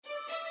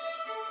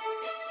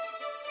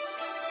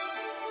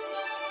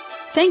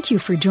Thank you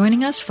for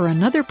joining us for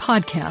another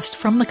podcast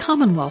from the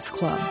Commonwealth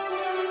Club.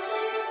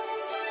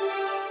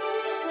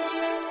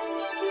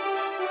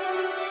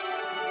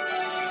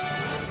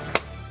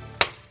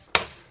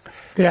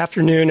 Good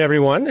afternoon,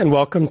 everyone, and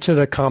welcome to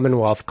the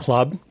Commonwealth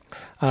Club.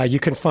 You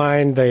can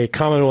find the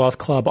Commonwealth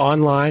Club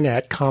online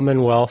at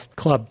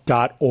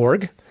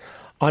commonwealthclub.org,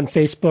 on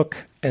Facebook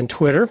and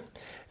Twitter,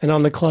 and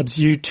on the club's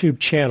YouTube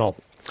channel.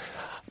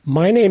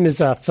 My name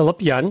is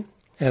Philip Yun,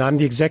 and I'm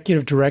the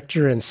Executive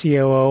Director and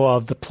COO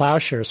of the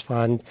Plowshares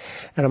Fund,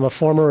 and I'm a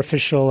former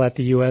official at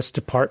the U.S.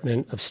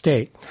 Department of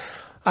State.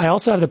 I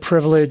also have the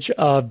privilege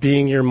of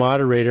being your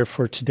moderator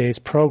for today's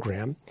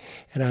program,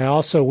 and I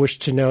also wish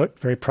to note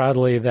very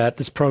proudly that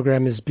this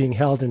program is being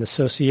held in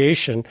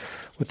association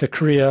with the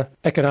Korea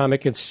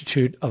Economic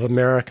Institute of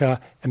America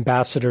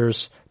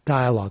Ambassadors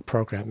Dialogue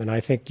Program, and I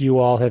think you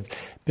all have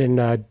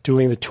been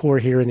doing the tour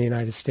here in the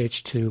United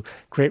States to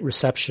great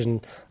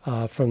reception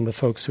from the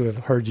folks who have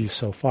heard you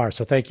so far,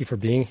 so thank you for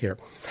being here.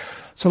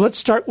 So let's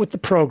start with the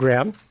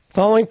program.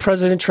 Following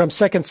President Trump's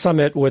second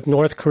summit with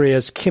North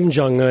Korea's Kim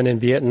Jong-un in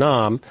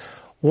Vietnam,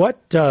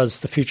 what does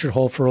the future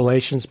hold for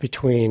relations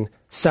between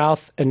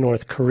South and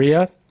North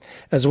Korea,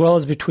 as well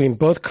as between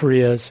both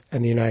Koreas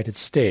and the United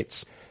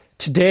States?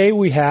 Today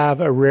we have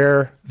a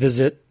rare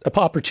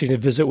opportunity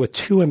to visit with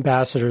two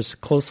ambassadors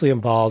closely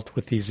involved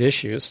with these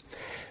issues.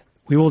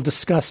 We will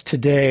discuss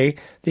today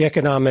the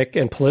economic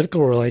and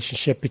political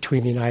relationship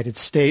between the United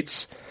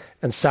States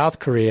and South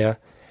Korea,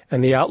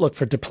 and the outlook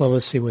for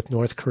diplomacy with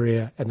North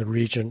Korea and the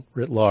region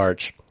writ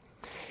large.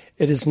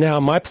 It is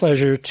now my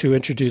pleasure to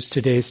introduce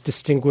today's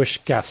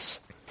distinguished guests.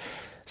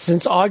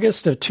 Since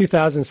August of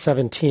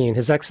 2017,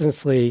 His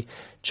Excellency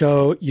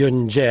Cho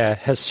Yoon-jae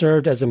has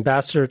served as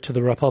ambassador to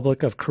the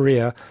Republic of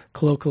Korea,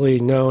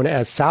 colloquially known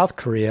as South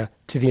Korea,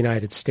 to the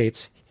United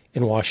States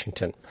in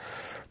Washington.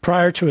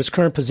 Prior to his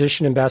current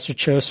position, Ambassador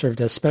Cho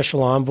served as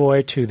special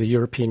envoy to the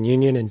European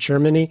Union and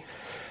Germany,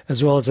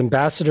 as well as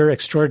ambassador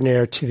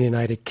extraordinaire to the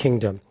United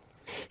Kingdom.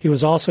 He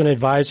was also an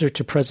advisor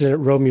to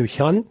President Roh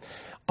Moo-hyun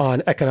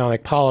on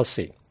economic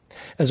policy.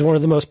 As one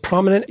of the most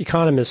prominent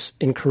economists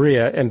in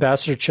Korea,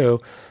 Ambassador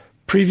Cho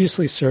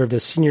previously served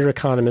as senior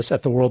economist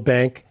at the World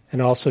Bank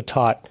and also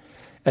taught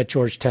at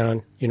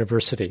Georgetown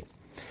University.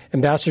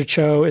 Ambassador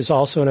Cho is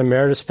also an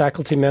emeritus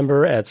faculty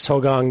member at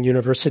Sogang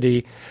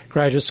University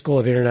Graduate School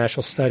of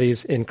International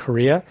Studies in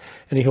Korea,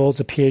 and he holds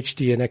a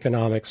PhD in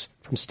economics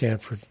from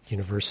Stanford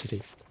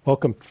University.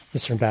 Welcome,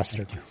 Mr.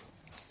 Ambassador.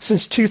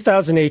 Since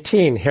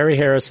 2018, Harry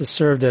Harris has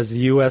served as the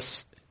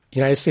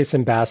United States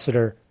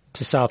Ambassador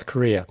to South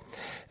Korea.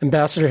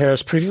 Ambassador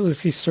Harris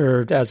previously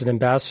served as an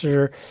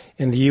ambassador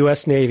in the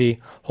U.S.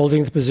 Navy,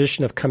 holding the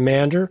position of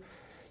Commander,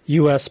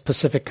 U.S.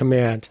 Pacific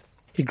Command.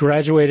 He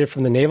graduated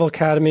from the Naval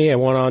Academy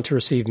and went on to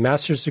receive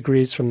master's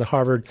degrees from the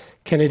Harvard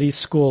Kennedy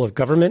School of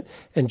Government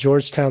and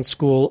Georgetown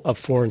School of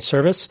Foreign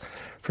Service.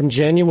 From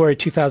January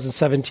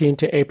 2017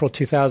 to April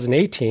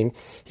 2018,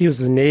 he was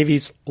the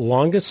Navy's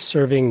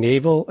longest-serving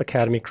Naval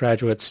Academy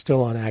graduate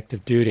still on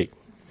active duty.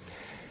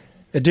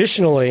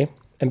 Additionally,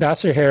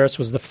 Ambassador Harris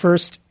was the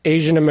first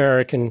Asian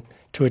American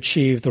to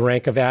achieve the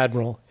rank of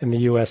admiral in the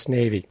U.S.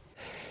 Navy.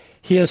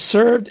 He has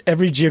served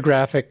every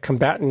geographic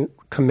combatant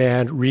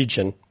command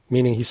region,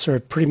 meaning he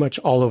served pretty much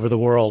all over the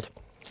world.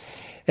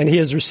 And he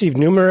has received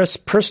numerous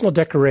personal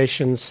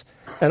decorations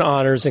and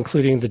honors,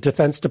 including the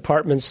Defense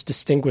Department's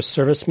Distinguished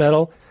Service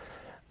Medal,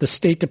 the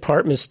State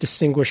Department's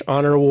Distinguished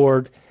Honor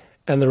Award,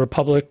 and the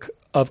Republic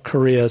of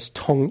Korea's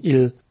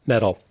Tong-il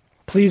Medal.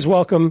 Please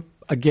welcome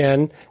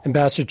again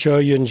Ambassador Cho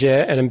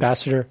Yoon-jae and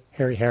Ambassador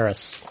Harry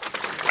Harris.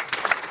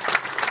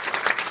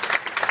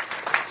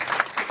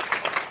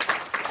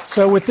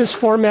 So with this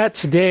format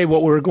today,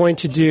 what we're going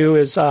to do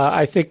is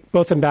I think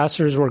both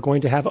ambassadors were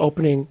going to have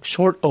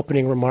short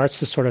opening remarks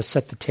to sort of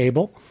set the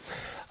table.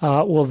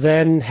 We'll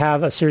then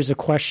have a series of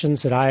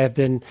questions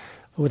that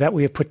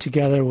we have put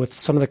together with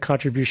some of the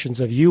contributions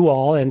of you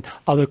all and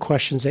other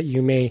questions that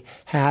you may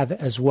have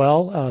as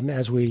well.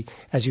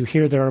 As you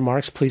hear their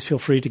remarks, please feel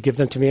free to give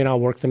them to me and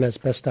I'll work them as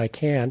best I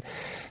can.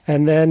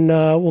 And then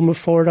we'll move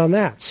forward on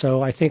that.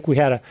 So I think we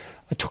had a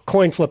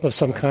coin flip of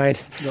some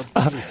kind.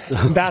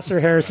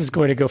 Ambassador Harris is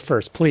going to go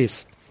first,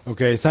 please.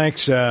 Okay,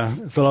 thanks,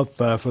 Philip,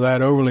 for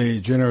that overly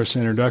generous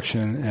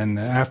introduction. And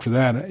after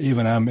that,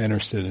 even I'm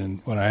interested in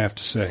what I have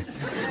to say.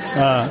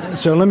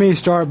 So let me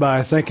start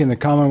by thanking the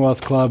Commonwealth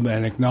Club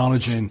and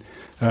acknowledging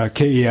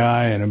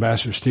KEI and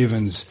Ambassador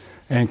Stevens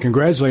and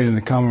congratulating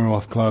the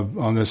Commonwealth Club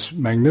on this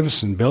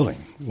magnificent building.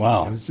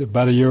 Wow, it's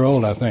about a year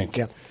old, I think.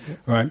 Yeah.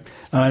 Right.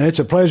 And it's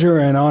a pleasure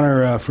and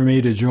honor for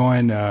me to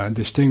join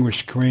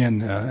distinguished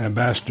Korean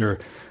Ambassador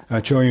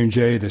Cho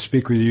Yoon-jae to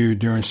speak with you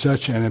during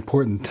such an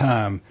important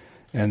time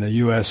in the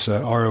U.S.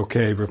 ROK,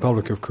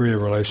 Republic of Korea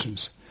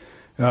relations.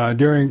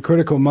 During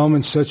critical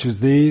moments such as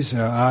these,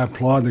 I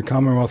applaud the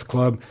Commonwealth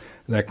Club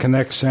that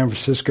connects San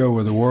Francisco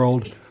with the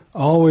world,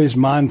 always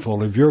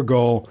mindful of your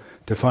goal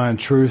to find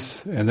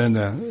truth and then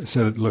to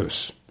set it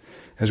loose.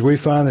 As we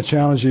face the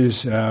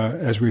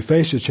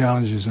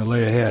challenges that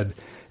lay ahead,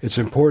 it's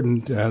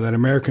important that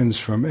Americans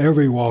from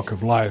every walk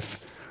of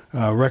life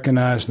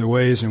recognize the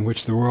ways in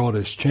which the world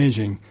is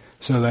changing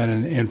so that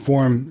an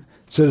informed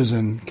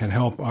citizen can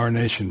help our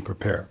nation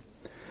prepare.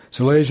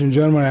 So, ladies and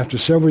gentlemen, after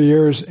several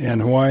years in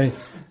Hawaii,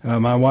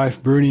 my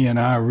wife Bruni and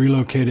I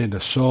relocated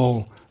to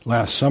Seoul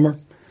last summer.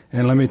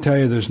 And let me tell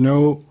you, there's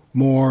no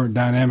more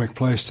dynamic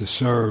place to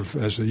serve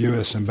as the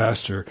U.S.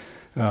 ambassador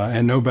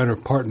and no better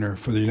partner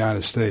for the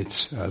United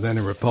States than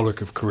the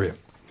Republic of Korea.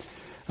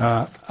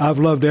 I've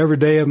loved every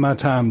day of my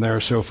time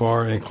there so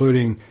far,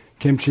 including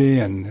kimchi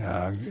and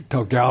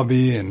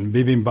tteokgalbi and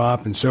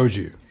bibimbap and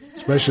soju,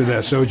 especially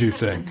that soju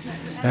thing.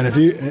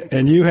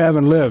 And you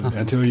haven't lived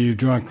until you've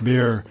drunk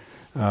beer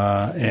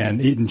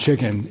and eaten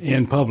chicken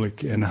in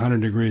public in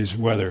 100 degrees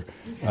weather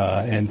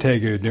in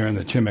Daegu during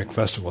the Chimek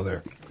Festival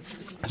there.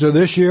 So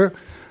this year,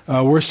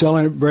 we're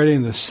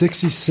celebrating the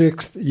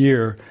 66th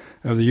year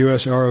of the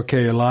U.S. ROK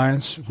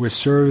Alliance, which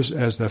serves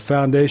as the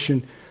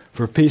foundation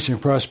for peace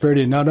and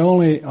prosperity not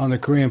only on the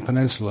Korean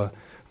Peninsula,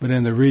 but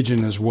in the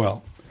region as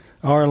well.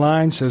 Our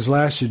alliance has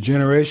lasted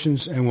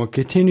generations and will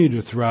continue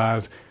to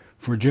thrive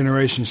for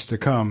generations to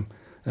come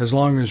as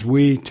long as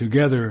we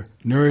together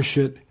nourish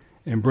it,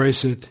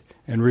 embrace it,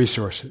 and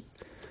resource it.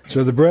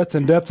 So the breadth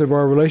and depth of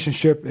our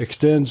relationship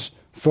extends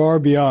far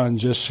beyond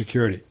just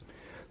security.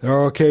 The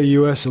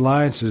ROK-U.S.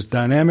 alliance is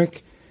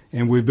dynamic,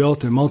 and we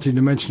built a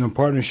multidimensional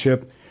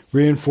partnership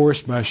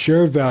reinforced by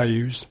shared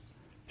values,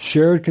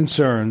 shared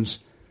concerns,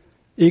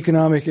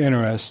 economic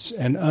interests,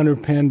 and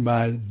underpinned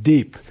by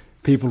deep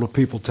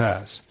people-to-people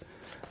ties.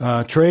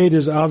 Trade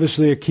is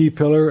obviously a key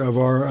pillar of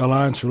our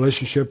alliance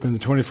relationship in the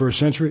 21st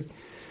century.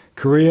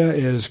 Korea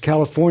is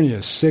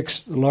California's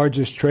sixth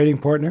largest trading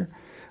partner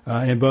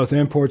in both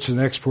imports and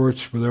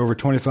exports, with over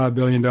 $25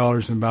 billion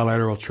in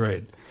bilateral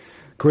trade.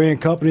 Korean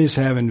companies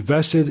have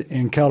invested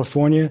in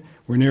California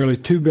with nearly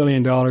 $2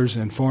 billion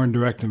in foreign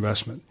direct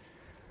investment.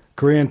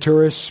 Korean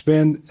tourists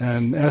spend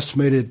an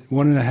estimated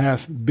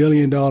 $1.5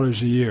 billion a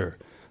year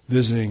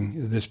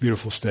visiting this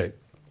beautiful state.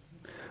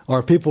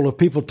 Our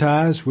people-to-people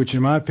ties, which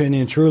in my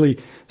opinion truly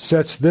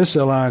sets this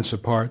alliance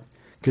apart,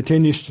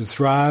 continues to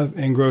thrive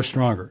and grow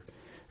stronger.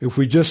 If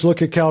we just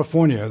look at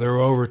California, there are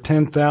over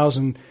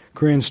 10,000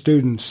 Korean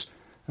students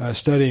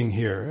studying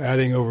here,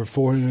 adding over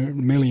 $400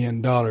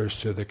 million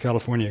to the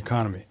California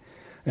economy.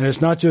 And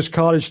it's not just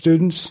college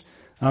students.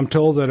 I'm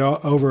told that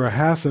over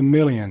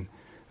 500,000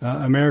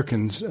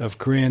 Americans of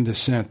Korean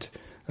descent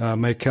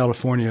make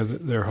California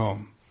their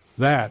home.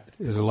 That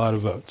is a lot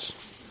of votes.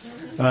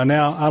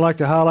 Now, I'd like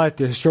to highlight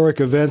the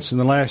historic events in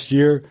the last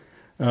year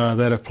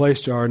that have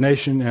placed our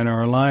nation and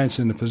our alliance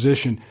in a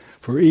position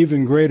for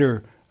even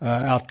greater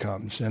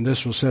outcomes. And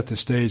this will set the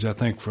stage, I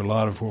think, for a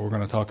lot of what we're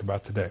going to talk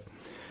about today.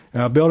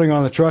 Building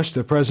on the trust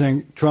that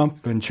President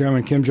Trump and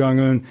Chairman Kim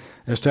Jong-un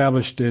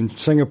established in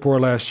Singapore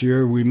last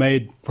year, we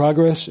made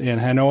progress in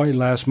Hanoi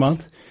last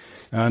month.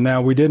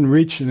 Now, we didn't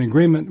reach an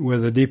agreement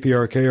with the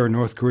DPRK or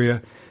North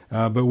Korea,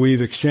 but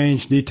we've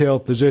exchanged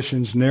detailed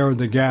positions, narrowed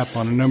the gap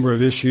on a number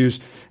of issues,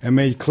 and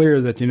made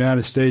clear that the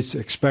United States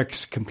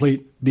expects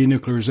complete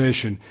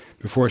denuclearization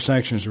before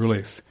sanctions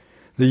relief.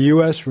 The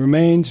U.S.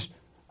 remains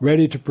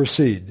ready to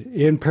proceed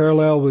in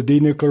parallel with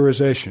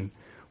denuclearization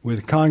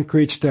with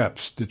concrete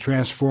steps to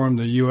transform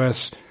the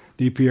U.S.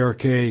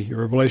 DPRK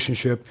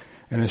relationship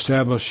and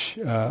establish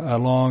a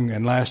long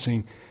and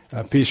lasting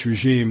peace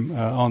regime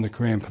on the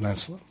Korean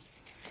Peninsula.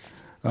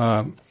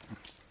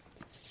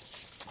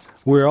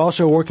 We're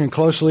also working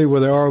closely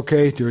with the ROK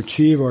to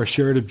achieve our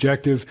shared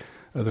objective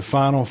of the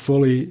final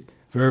fully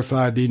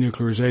verified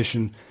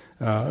denuclearization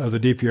of the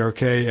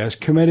DPRK as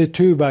committed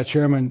to by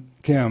Chairman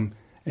Kim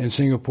in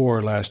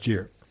Singapore last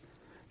year.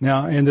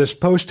 Now, in this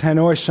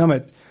post-Hanoi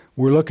summit,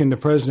 we're looking to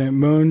President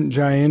Moon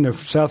Jae-in of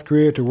South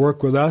Korea to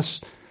work with us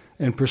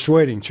in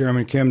persuading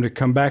Chairman Kim to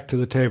come back to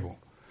the table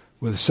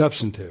with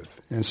substantive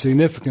and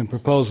significant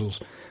proposals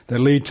that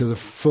lead to the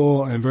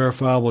full and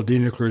verifiable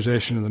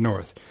denuclearization of the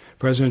North.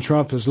 President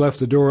Trump has left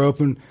the door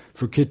open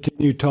for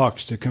continued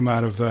talks to come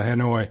out of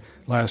Hanoi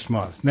last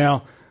month.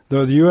 Now,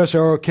 though the U.S.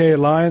 ROK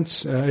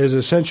alliance is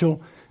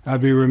essential,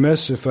 I'd be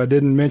remiss if I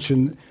didn't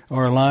mention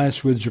our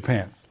alliance with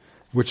Japan,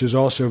 which is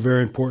also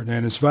very important.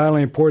 And it's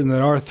vitally important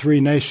that our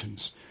three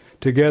nations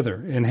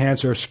together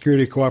enhance our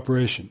security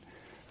cooperation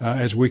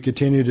as we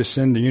continue to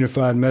send a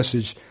unified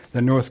message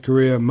that North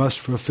Korea must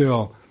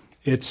fulfill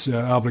its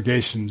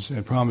obligations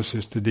and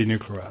promises to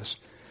denuclearize.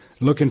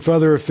 Looking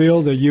further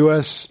afield, the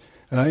U.S.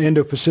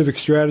 Indo-Pacific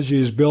strategy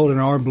is built on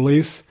our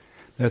belief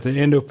that the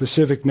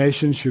Indo-Pacific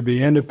nations should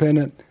be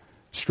independent,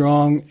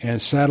 strong,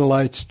 and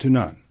satellites to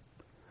none.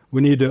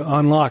 We need to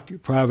unlock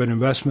private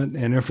investment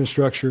in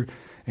infrastructure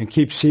and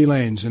keep sea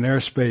lanes and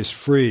airspace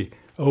free,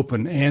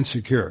 open, and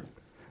secure.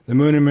 The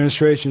Moon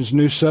administration's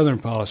new Southern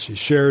policy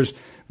shares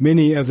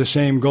many of the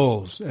same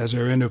goals as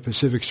our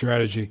Indo-Pacific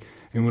strategy,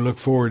 and we look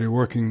forward to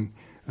working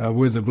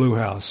with the Blue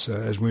House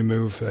as we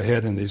move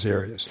ahead in these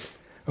areas.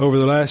 Over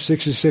the last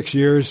 66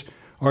 years,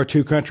 our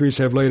two countries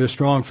have laid a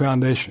strong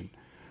foundation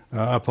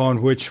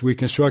upon which we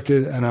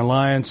constructed an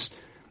alliance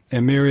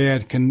and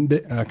myriad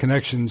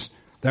connections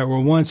that were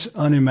once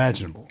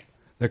unimaginable.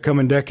 The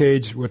coming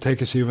decades will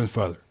take us even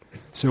further.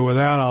 So with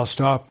that, I'll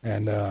stop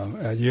and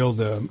yield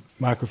the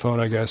microphone,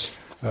 I guess,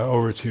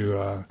 over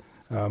to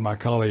my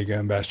colleague,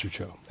 Ambassador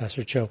Cho.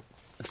 Ambassador Cho.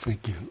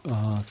 Thank you.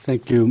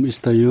 Thank you,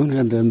 Mr. Yoon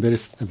and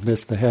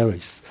Ambassador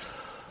Harris.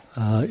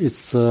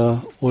 It's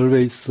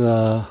always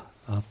a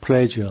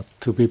pleasure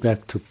to be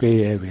back to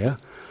Bay Area.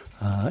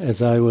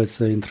 As I was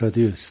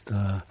introduced,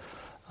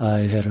 I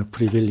had a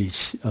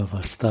privilege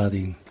of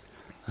studying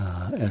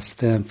at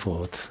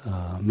Stanford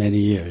many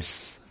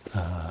years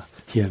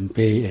here in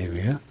Bay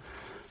Area.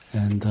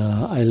 And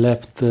I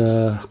left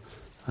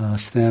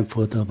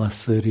Stanford about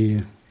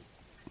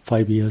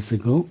 35 years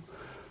ago.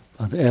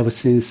 But ever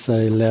since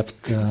I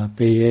left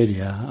Bay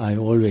Area, I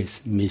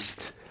always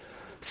missed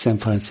San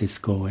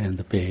Francisco and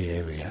the Bay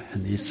Area.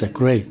 And it's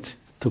great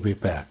to be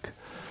back.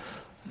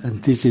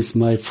 And this is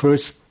my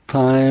first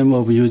time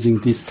of using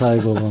this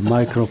type of a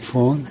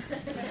microphone.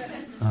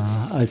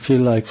 I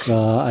feel like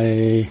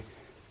I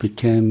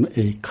became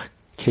a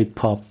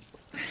K-pop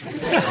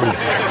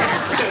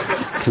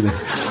today.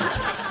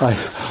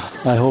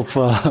 I hope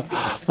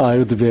I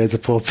would be as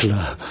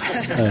popular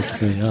as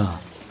they are.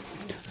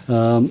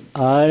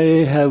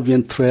 I have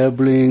been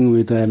traveling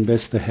with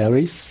Ambassador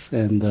Harris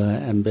and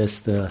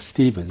Ambassador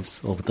Stevens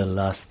over the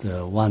last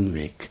 1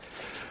 week.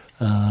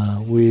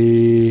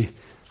 We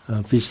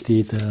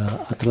visited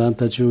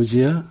Atlanta,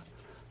 Georgia,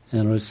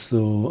 and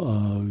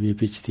also we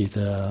visited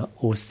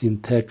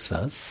Austin,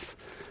 Texas,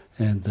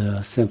 and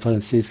San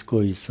Francisco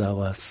is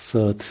our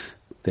third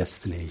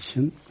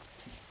destination.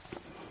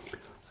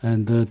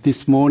 And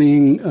this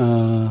morning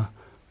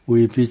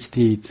we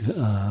visited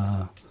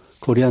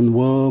Korean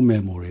War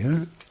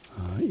Memorial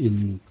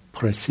in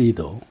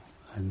Presidio,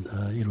 and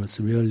it was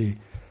really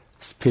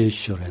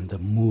special and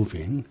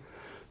moving.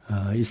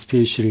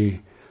 Especially,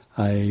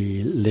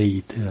 I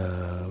laid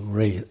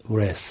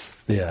rest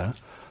there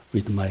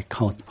with my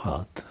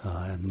counterpart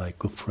and my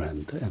good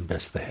friend,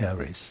 Ambassador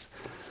Harris.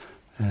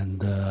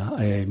 And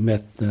I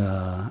met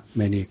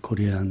many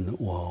Korean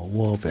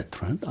war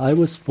veterans. I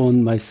was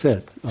born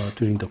myself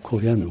during the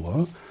Korean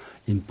War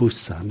in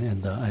Busan,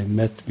 and I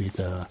met with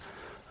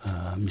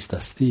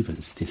Mr.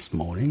 Stevens this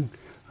morning,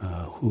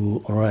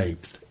 who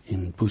arrived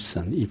in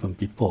Busan even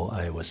before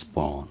I was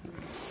born.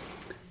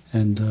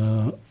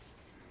 And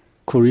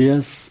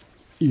Korea's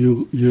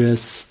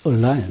U.S.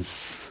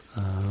 alliance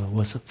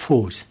was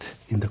forged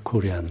in the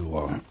Korean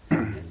War,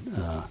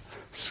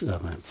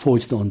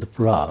 forged on the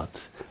blood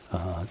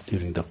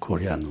during the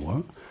Korean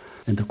War.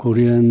 And the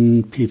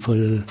Korean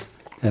people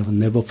have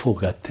never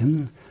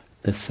forgotten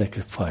the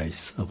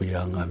sacrifice of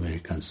young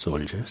American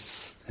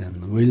soldiers,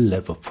 and will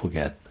never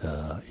forget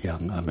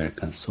young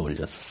American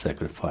soldiers'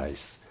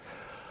 sacrifice.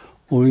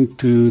 Owing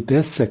to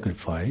their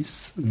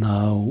sacrifice,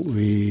 now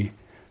we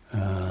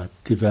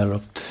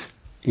developed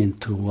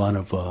into one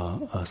of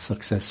a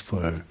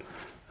successful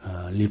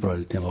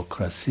liberal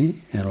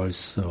democracy and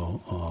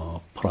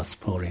also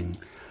prospering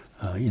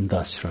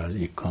industrial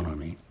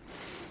economy.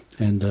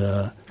 And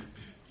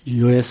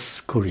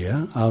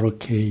U.S.-Korea,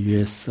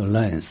 ROK-U.S.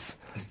 alliance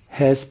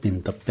has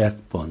been the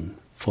backbone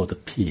for the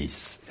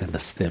peace and the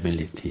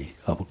stability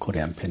of the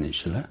Korean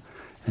Peninsula.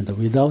 And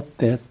without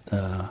that,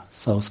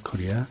 South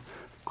Korea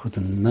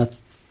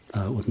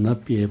would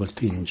not be able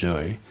to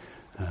enjoy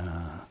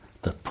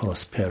the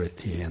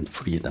prosperity and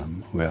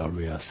freedom where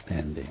we are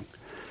standing.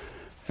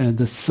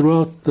 And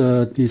throughout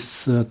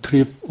this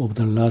trip of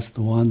the last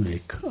 1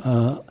 week,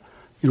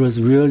 it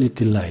was really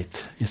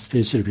delight,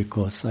 especially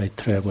because I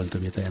traveled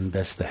with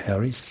Ambassador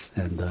Harris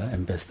and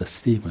Ambassador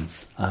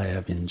Stevens. I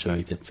have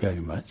enjoyed it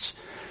very much.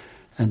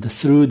 And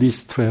through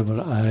this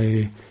travel,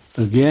 I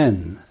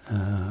again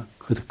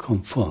could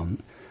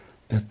confirm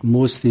that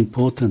most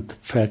important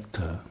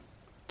factor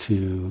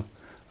to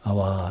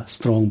our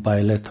strong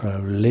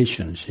bilateral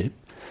relationship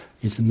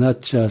is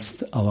not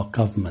just our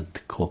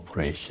government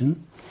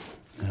cooperation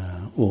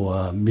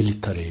or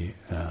military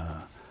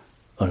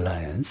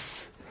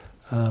alliance,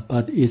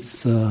 but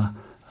it's a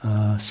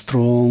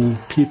strong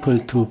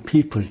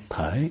people-to-people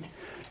tie.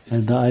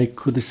 And I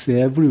could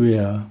say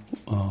everywhere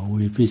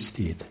we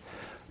visited,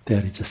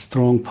 there is a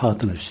strong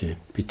partnership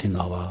between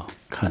our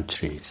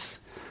countries.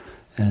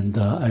 And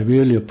I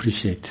really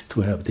appreciate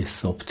to have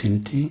this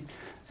opportunity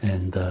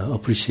and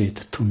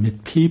appreciate to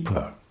meet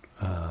people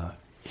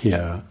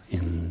here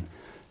in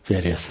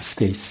various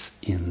states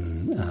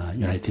in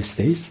United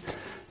States,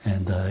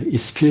 and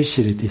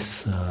especially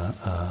this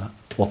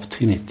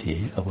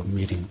opportunity of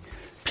meeting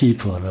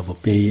people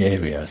of Bay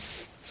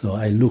Areas. So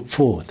I look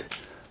forward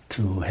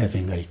to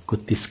having a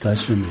good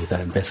discussion with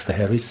Ambassador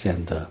Harris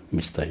and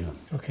Mr. Yoon.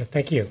 Okay,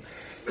 thank you.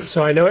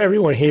 So I know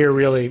everyone here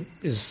really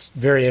is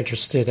very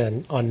interested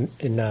in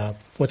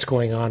what's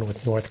going on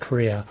with North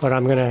Korea, but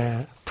I'm going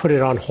to put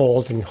it on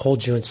hold and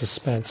hold you in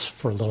suspense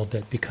for a little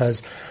bit,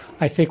 because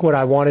I think what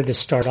I wanted to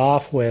start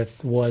off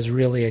with was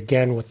really,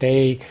 again, what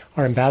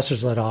our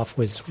ambassadors led off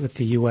with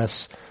the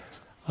U.S.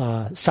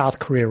 South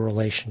Korea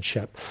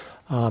relationship.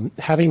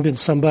 Having been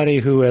somebody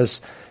who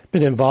has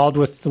been involved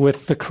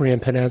with the Korean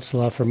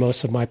Peninsula for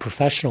most of my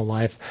professional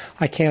life,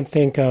 I can't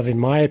think of, in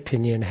my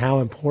opinion, how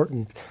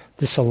important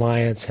this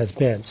alliance has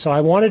been. So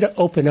I wanted to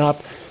open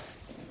up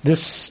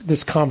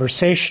this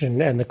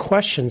conversation and the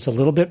questions a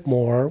little bit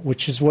more,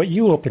 which is what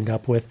you opened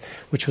up with,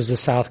 which was the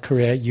South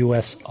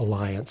Korea-U.S.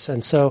 alliance.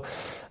 And so,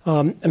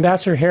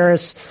 Ambassador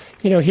Harris,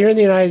 here in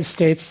the United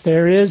States,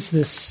 there is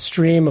this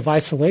stream of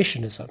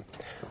isolationism.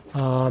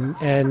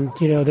 And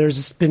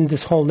there's been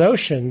this whole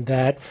notion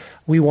that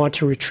we want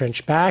to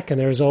retrench back, and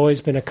there's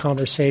always been a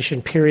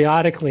conversation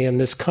periodically in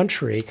this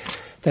country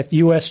that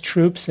U.S.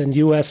 troops and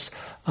U.S.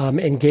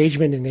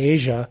 Engagement in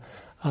Asia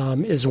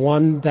is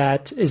one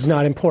that is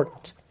not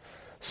important.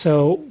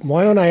 So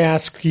why don't I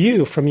ask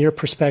you, from your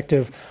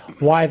perspective,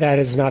 why that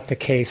is not the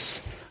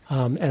case?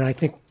 And I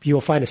think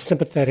you'll find a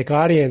sympathetic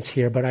audience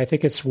here, but I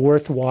think it's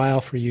worthwhile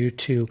for you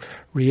to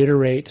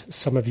reiterate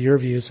some of your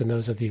views and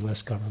those of the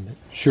U.S. government.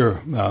 Sure.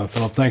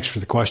 Philip, thanks for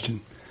the question.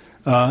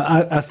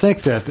 I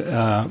think that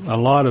a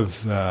lot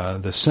of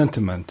the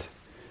sentiment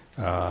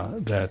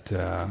that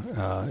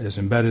is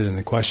embedded in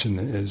the question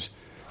is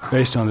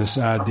based on this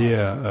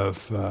idea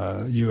of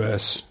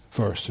U.S.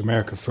 first,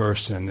 America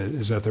first, and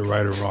is that the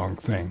right or wrong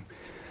thing?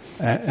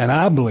 And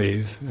I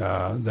believe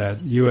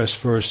that U.S.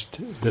 first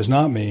does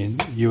not mean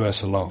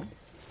U.S. alone.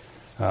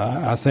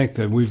 I think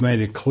that we've made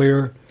it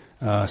clear,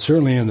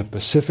 certainly in the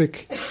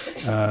Pacific,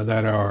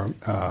 that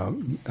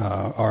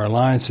our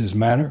alliances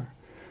matter.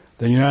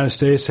 The United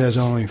States has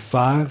only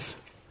 5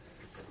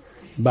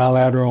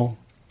 bilateral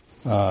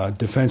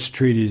defense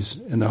treaties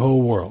in the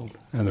whole world,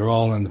 and they're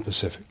all in the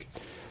Pacific.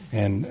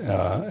 And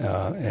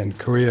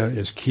Korea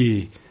is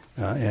key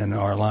in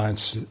our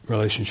alliance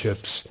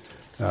relationships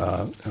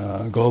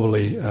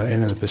globally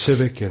and in the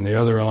Pacific, and the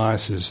other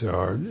alliances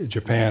are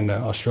Japan,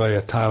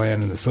 Australia,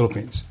 Thailand, and the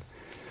Philippines.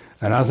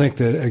 And I think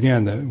that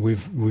again that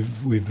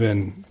we've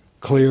been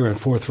clear and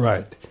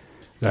forthright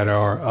that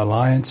our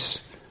alliance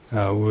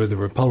with the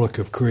Republic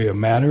of Korea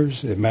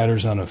matters. It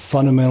matters on a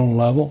fundamental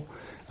level,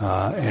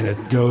 and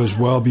it goes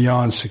well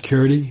beyond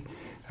security,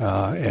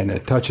 and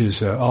it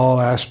touches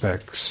all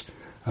aspects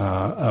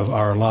of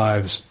our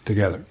lives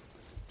together.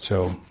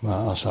 So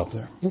I'll stop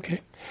there.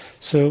 Okay.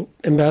 So,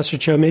 Ambassador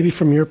Cho, maybe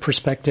from your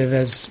perspective,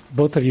 as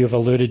both of you have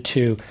alluded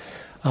to,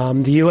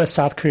 the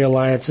U.S.-South Korea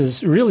alliance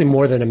is really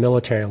more than a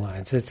military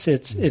alliance.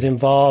 It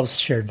involves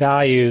shared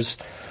values,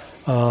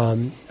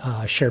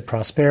 shared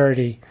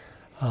prosperity,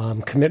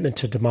 commitment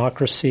to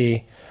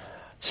democracy.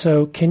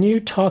 So can you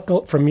talk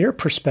from your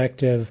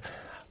perspective,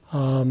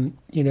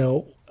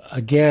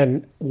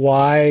 again,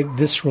 why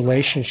this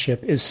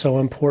relationship is so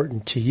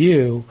important to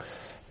you,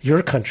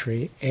 your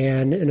country,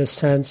 and in a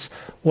sense,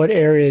 what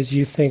areas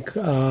you think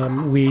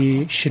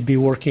we should be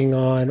working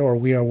on or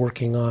we are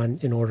working on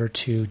in order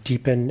to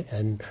deepen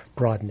and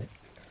broaden it?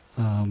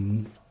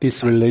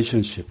 This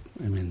relationship,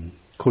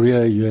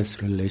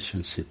 Korea-U.S.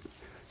 relationship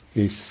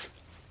is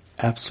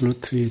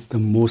absolutely the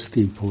most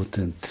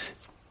important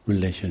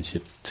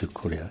relationship to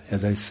Korea.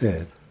 As I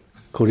said,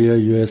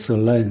 Korea-U.S.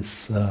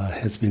 alliance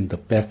has been the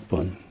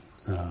backbone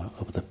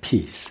of the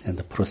peace and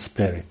the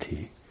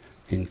prosperity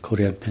in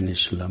Korean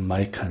Peninsula,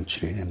 my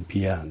country, and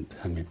beyond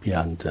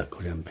the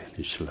Korean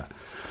Peninsula.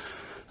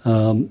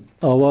 Our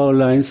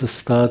alliance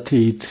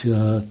started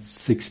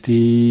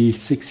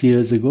 66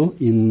 years ago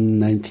in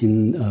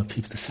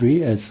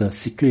 1953 as a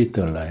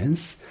security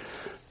alliance,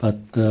 but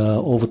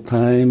over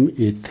time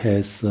it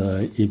has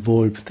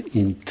evolved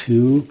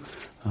into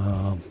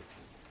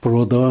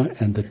broader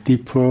and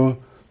deeper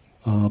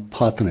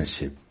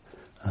partnership,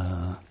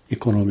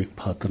 economic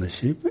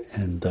partnership,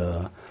 and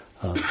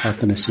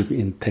partnership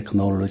in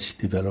technology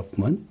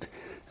development,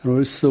 and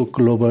also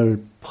global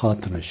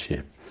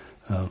partnership.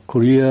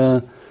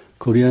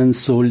 Korean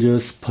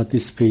soldiers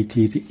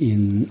participated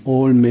in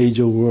all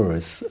major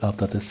wars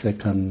after the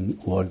Second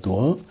World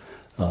War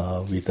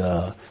with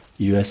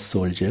U.S.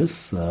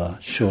 soldiers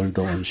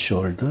shoulder on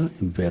shoulder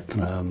in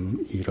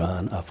Vietnam,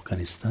 Iran,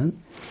 Afghanistan.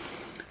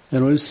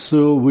 And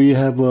also we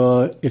have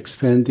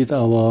expanded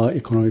our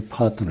economic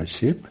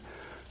partnership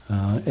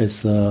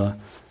as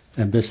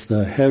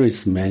Ambassador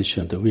Harris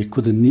mentioned. We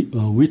could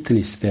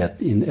witness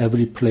that in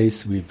every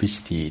place we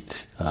visited,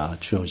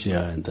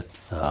 Georgia and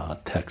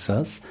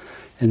Texas.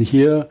 And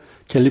here,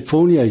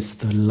 California is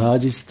the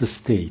largest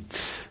state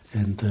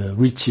and the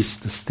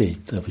richest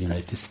state of the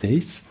United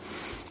States.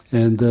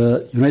 And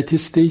the United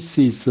States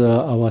is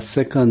our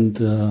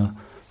second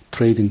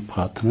trading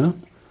partner.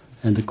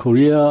 And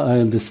Korea, I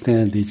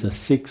understand, is the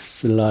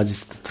 6th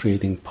largest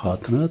trading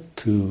partner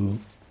to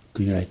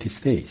the United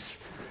States.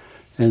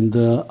 And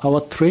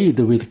our trade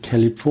with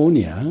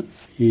California,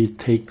 it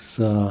takes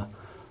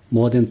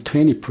more than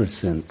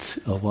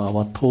 20% of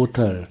our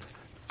total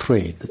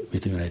trade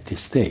with the United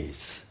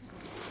States.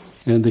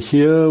 And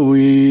here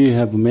we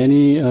have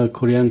many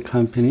Korean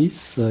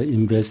companies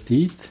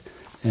invested,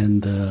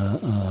 and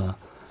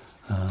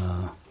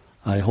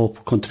I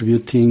hope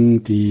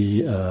contributing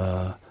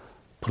the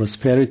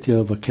prosperity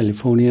of a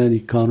Californian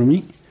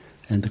economy.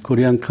 And the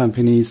Korean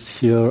companies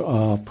here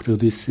are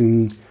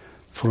producing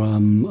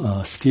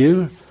from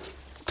steel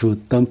to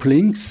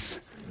dumplings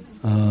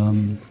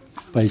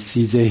by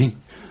CJ.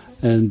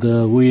 And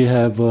we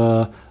have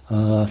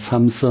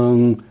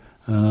Samsung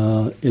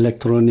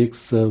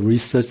electronics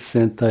research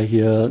center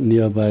here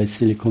nearby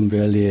Silicon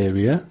Valley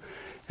area.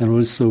 And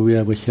also we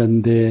have a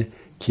Hyundai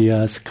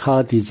Kia's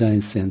car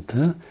design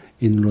center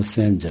in Los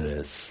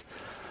Angeles.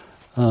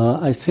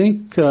 I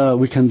think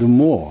we can do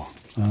more.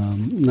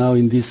 Now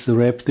in this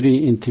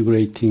rapidly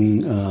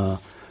integrating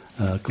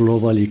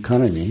global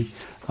economy,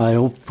 I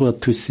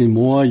hope to see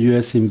more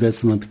U.S.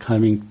 investment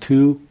coming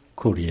to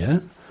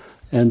Korea,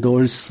 and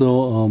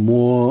also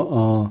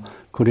more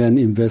Korean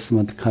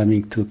investment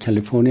coming to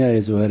California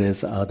as well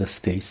as other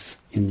states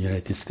in the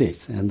United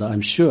States. And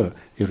I'm sure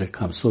it will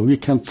come. So we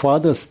can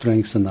further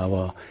strengthen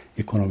our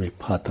economic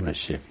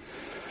partnership.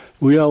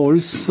 We are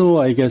also,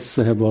 I guess,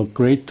 have a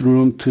great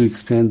room to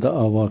expand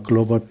our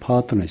global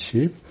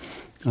partnership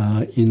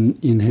in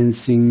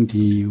enhancing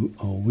the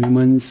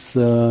women's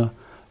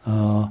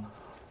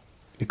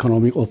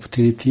economic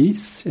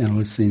opportunities, and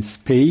also in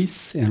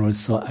space, and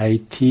also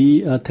IT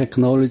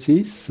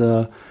technologies,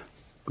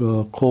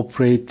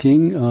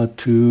 cooperating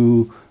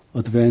to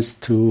advance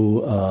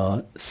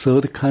to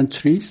third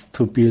countries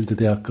to build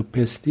their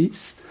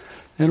capacities,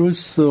 and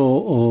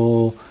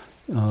also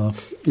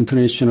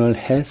international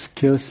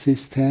healthcare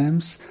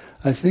systems.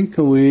 I think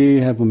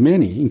we have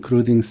many,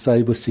 including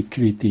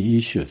cybersecurity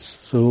issues.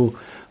 So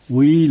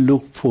we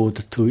look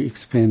forward to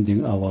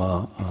expanding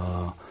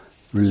our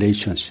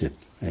relationship.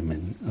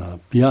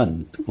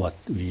 Beyond what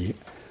we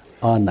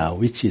are now,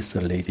 which is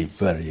already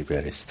very,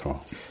 very strong.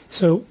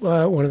 So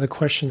one of the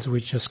questions we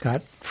just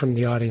got from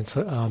the audience.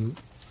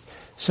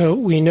 So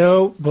we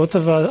know both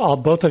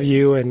of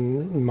you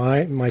and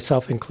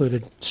myself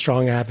included,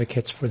 strong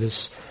advocates for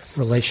this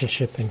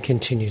relationship and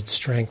continued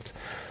strength.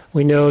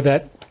 We know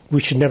that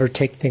we should never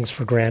take things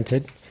for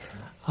granted.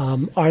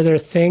 Are there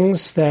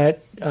things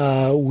that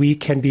we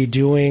can be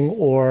doing,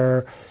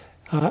 or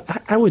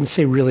I wouldn't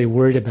say really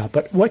worried about,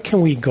 but what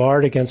can we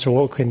guard against, or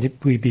what can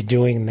we be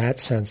doing in that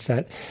sense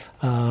that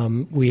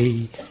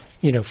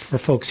for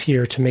folks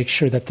here to make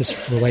sure that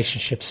this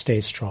relationship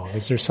stays strong?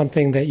 Is there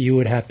something that you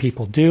would have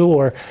people do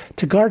or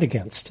to guard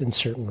against in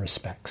certain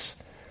respects?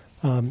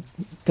 Doesn't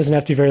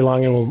have to be very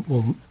long, and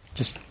we'll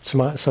just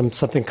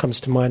something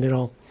comes to mind at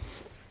all.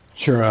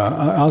 Sure.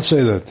 I'll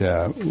say that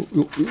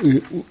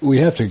we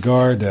have to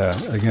guard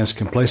against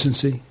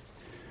complacency.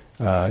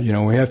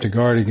 We have to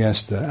guard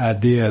against the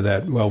idea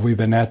that, well, we've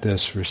been at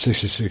this for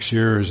 66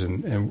 years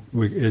and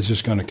it's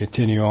just going to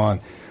continue on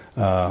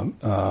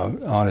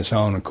its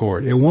own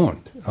accord. It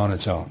won't on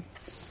its own.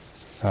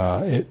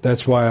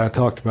 That's why I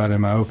talked about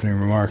in my opening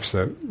remarks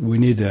that we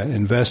need to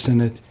invest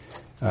in it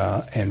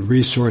and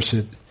resource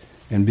it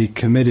and be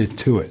committed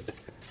to it.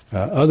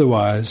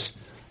 Otherwise,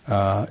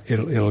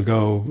 it'll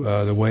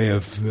go the way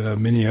of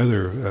many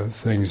other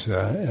things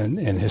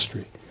in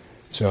history.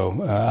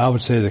 So I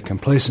would say that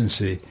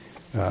complacency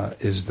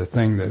is the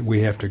thing that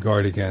we have to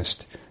guard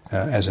against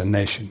as a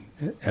nation,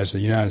 as the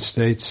United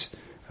States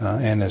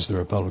and as the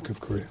Republic of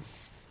Korea.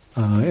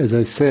 As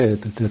I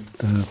said,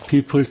 that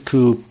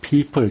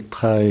people-to-people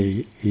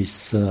tie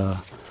is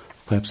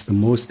perhaps the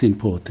most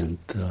important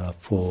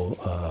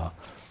for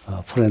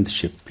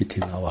friendship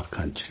between our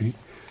country.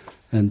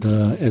 And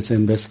as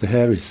Ambassador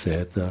Harris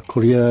said,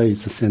 Korea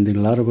is sending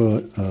a lot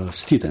of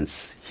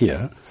students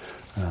here.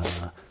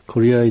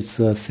 Korea is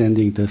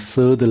sending the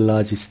third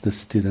largest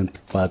student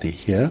body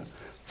here,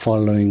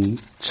 following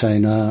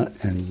China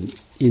and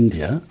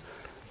India.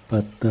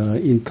 But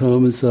in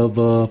terms of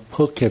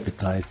per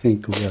capita, I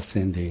think we are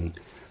sending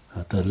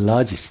the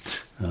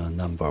largest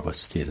number of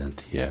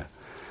students here.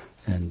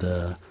 And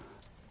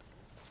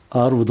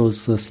out of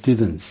those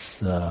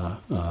students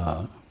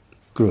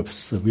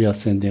groups, we are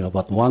sending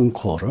about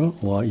 1/4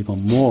 or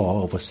even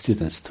more of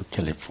students to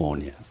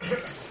California.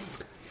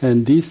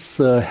 And this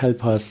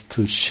help us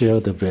to share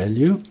the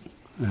value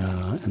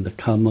and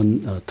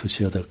to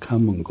share the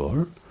common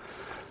goal.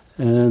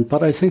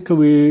 But I think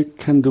we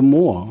can do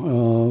more.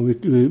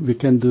 We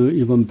can do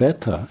even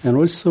better. And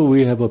also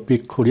we have a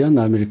big Korean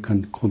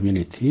American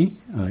community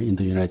in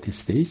the United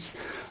States.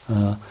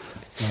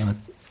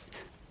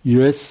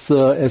 U.S.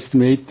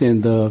 estimate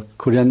and the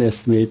Korean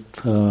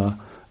estimate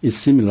is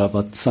similar,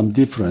 but some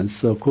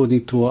difference.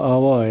 According to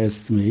our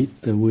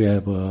estimate, we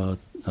have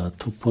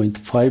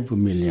 2.5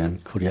 million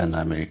Korean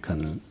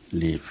American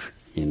live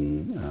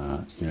in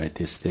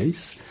United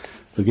States.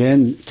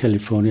 Again,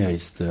 California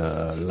is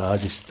the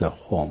largest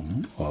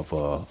home of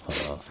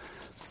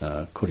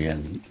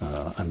Korean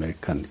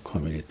American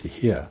community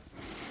here.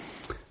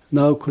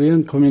 Now,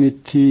 Korean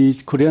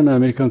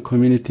American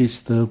communities,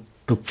 the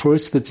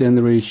first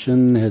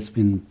generation has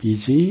been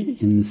busy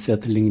in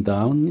settling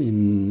down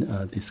in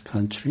this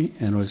country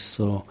and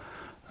also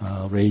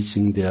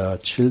raising their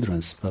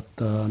children. But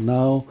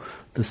now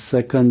the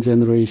second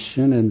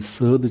generation and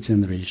third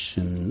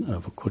generation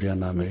of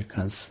Korean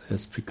Americans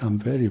has become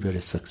very,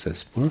 very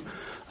successful.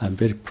 I'm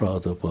very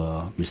proud of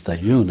Mr.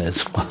 Yoon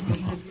as well,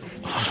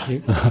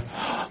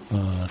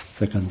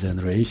 second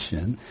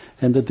generation.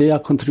 And they are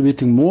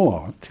contributing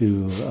more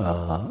to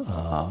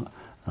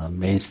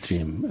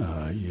mainstream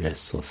U.S.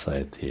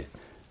 society.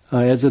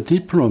 as a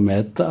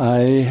diplomat,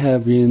 I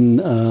have been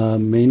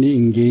mainly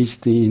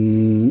engaged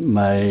in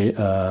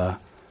my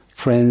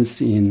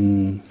friends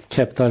in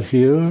Capitol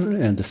Hill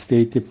and the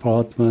State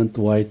Department,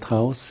 White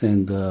House,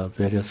 and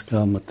various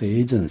government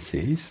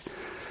agencies.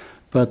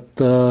 But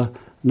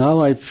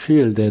now I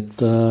feel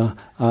that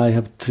I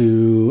have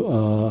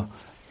to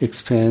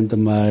expand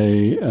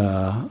my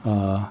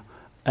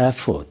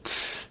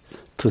efforts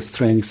to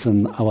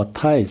strengthen our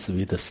ties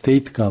with the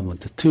state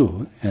government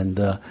too. And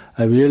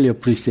I really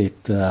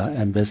appreciate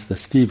Ambassador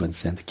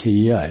Stevens and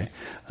KEI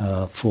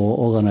for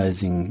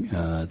organizing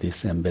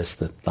this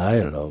ambassador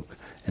dialogue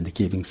and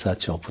giving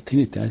such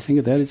opportunity. I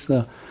think that is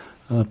a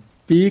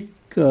big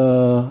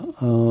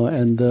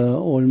and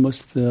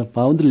almost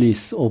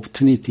boundless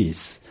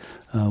opportunities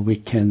we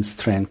can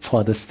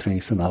further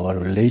strengthen our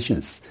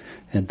relations.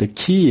 And the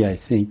key, I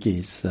think,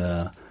 is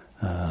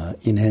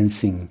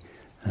enhancing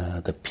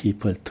the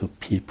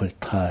people-to-people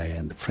tie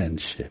and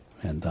friendship.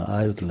 And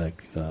I would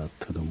like to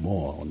do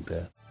more on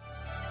that.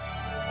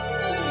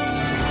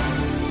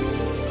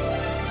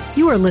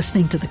 You are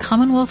listening to the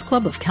Commonwealth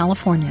Club of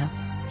California.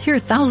 Hear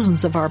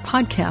thousands of our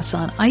podcasts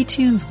on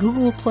iTunes,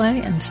 Google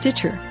Play, and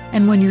Stitcher.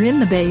 And when you're in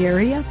the Bay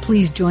Area,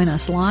 please join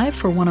us live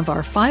for one of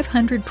our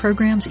 500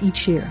 programs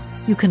each year.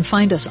 You can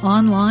find us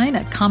online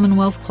at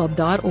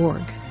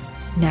commonwealthclub.org.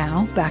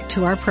 Now, back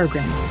to our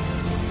program.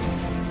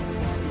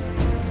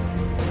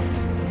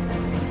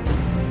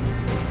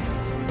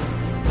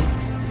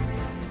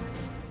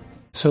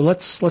 So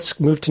let's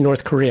move to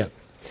North Korea,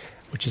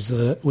 which is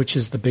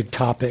the big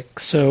topic.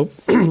 So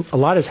a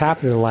lot has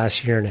happened in the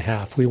last year and a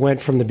half. We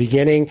went from the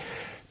beginning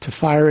to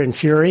fire and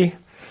fury,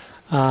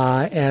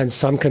 and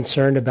some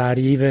concerned about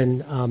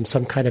even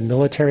some kind of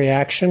military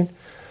action,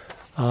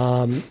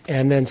 and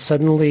then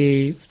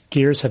suddenly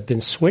gears have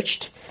been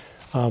switched.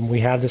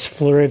 We have this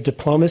flurry of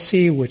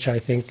diplomacy, which I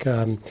think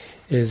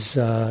is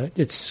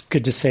it's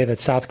good to say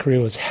that South Korea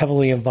was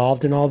heavily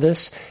involved in all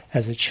this,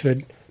 as it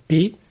should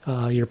be.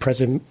 Your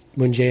President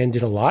Moon Jae-in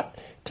did a lot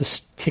to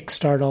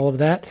kickstart all of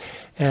that.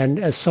 And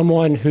as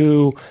someone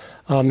who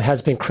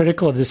has been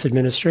critical of this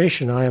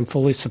administration, I am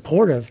fully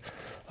supportive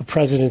of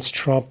President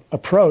Trump's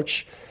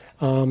approach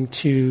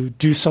to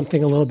do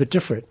something a little bit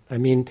different. I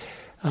mean,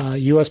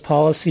 U.S.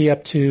 policy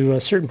up to a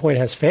certain point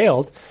has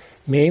failed,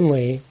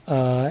 mainly,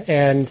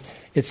 and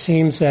it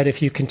seems that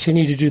if you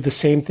continue to do the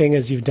same thing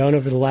as you've done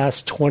over the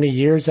last 20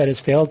 years that has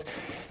failed,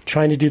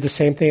 trying to do the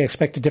same thing,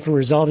 expect a different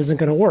result isn't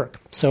going to work.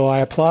 So I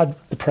applaud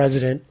the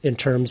president in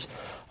terms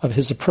of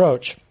his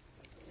approach.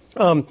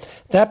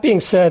 That being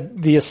said,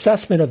 the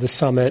assessment of the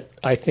summit,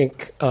 I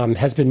think,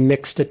 has been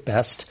mixed at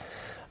best.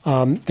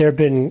 There have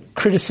been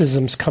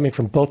criticisms coming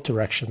from both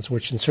directions,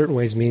 which in certain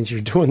ways means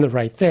you're doing the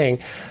right thing.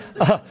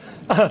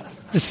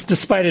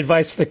 Despite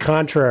advice to the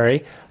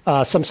contrary,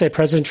 some say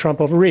President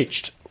Trump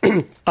overreached.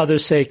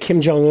 Others say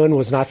Kim Jong-un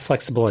was not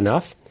flexible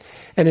enough.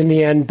 And in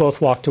the end, both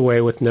walked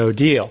away with no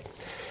deal.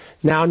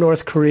 Now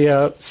North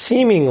Korea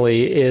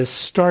seemingly is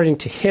starting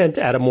to hint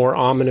at a more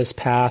ominous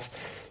path,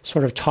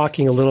 sort of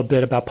talking a little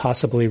bit about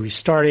possibly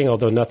restarting,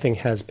 although nothing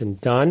has been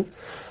done.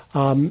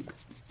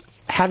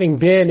 Having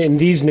been in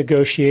these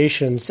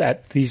negotiations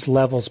at these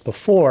levels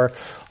before,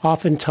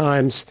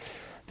 oftentimes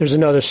there's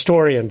another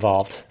story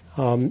involved,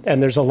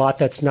 and there's a lot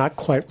that's not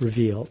quite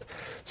revealed.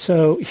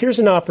 So here's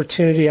an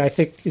opportunity, I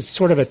think, is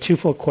sort of a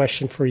twofold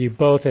question for you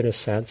both in a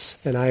sense,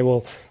 and I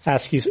will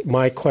ask you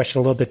my question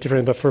a little bit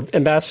different, but for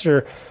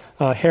Ambassador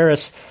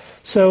Harris,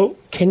 so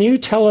can you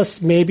tell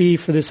us maybe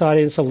for this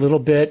audience a little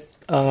bit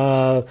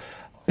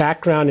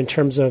background in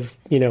terms of,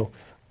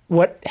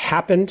 what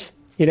happened,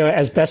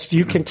 as best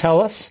you can tell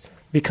us,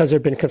 because there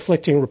have been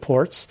conflicting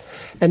reports,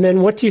 and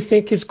then what do you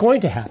think is going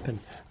to happen,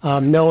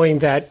 knowing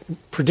that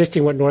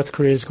predicting what North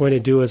Korea is going to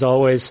do is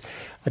always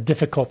a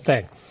difficult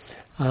thing.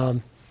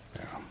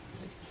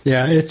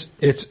 Yeah, it's.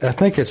 I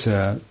think it's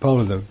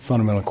probably the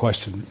fundamental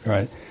question,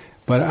 right?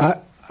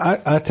 But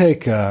I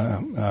take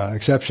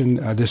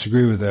exception. I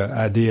disagree with the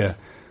idea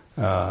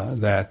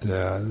that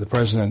the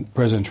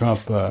President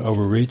Trump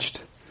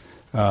overreached.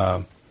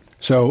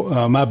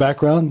 So my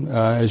background,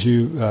 as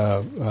you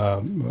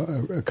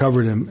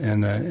covered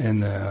in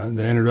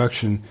the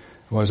introduction,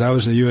 was I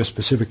was the U.S.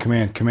 Pacific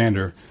Command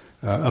commander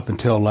up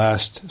until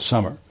last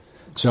summer.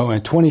 So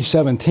in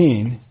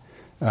 2017.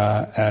 In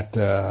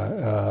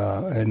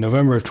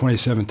November of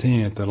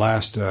 2017, at the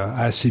last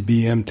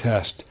ICBM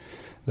test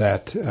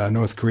that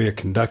North Korea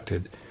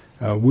conducted,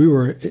 that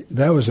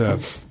was a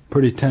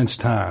pretty tense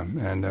time,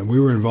 and we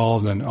were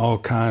involved in all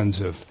kinds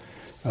of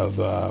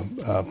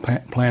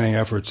planning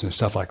efforts and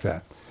stuff like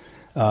that.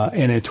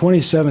 And in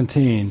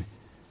 2017,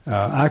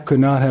 I could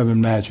not have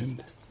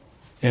imagined,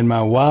 in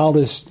my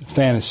wildest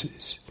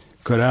fantasies,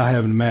 could I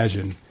have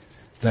imagined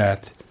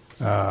that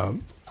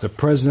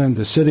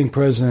the sitting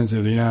president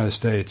of the United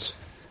States,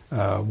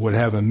 would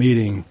have a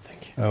meeting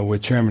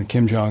with Chairman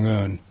Kim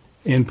Jong-un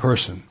in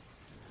person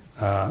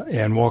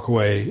and walk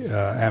away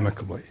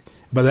amicably.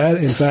 But that,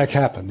 in fact,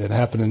 happened. It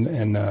happened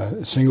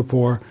in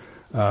Singapore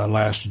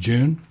last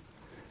June,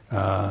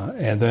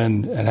 and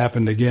then it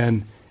happened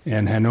again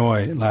in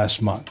Hanoi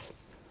last month.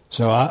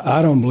 So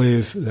I don't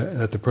believe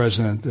that the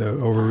president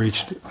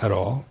overreached at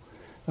all.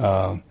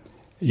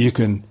 You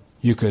could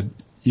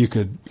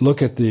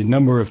look at the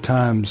number of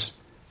times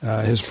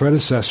his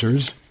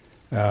predecessors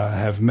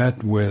have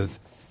met with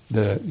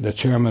the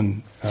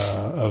chairman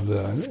of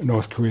the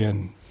North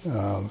Korean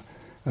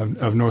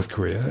of North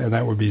Korea, and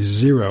that would be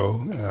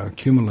zero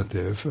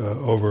cumulative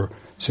over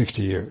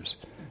 60 years.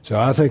 So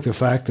I think the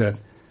fact that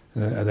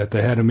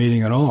they had a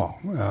meeting at all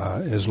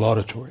is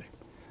laudatory.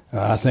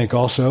 I think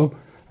also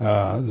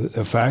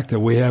the fact that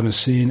we haven't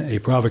seen a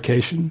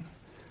provocation,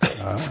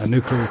 a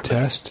nuclear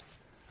test,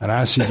 an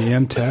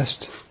ICBM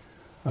test,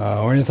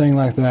 or anything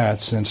like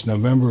that since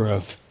November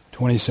of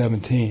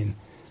 2017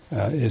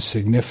 is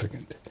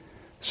significant.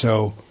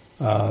 So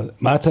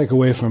my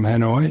takeaway from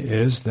Hanoi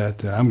is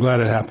that I'm glad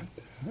it happened.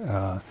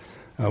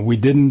 We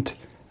didn't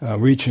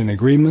reach an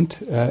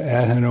agreement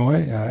at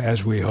Hanoi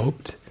as we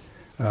hoped,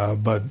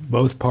 but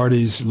both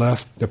parties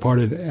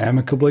departed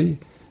amicably,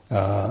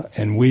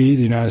 and we,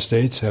 the United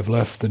States, have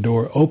left the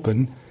door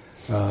open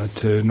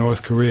to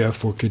North Korea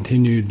for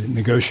continued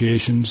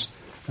negotiations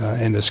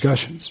and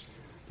discussions.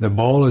 The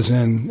ball is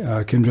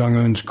in Kim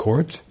Jong-un's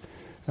court,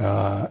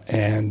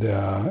 and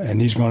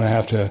he's going to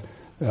have to.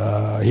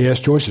 He has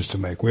choices to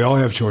make. We all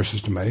have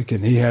choices to make,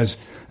 and he has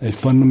a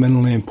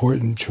fundamentally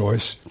important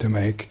choice to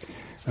make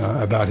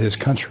about his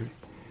country.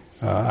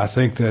 I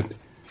think that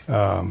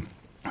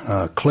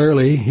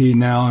clearly he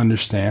now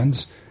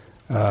understands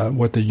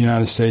what the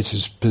United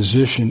States'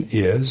 position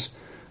is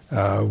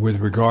with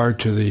regard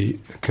to the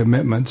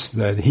commitments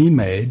that he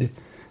made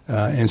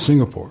in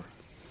Singapore.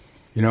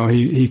 You know,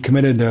 he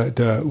committed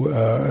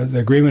the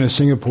agreement in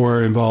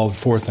Singapore involved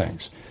four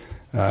things.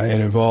 It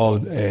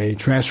involved a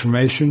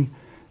transformation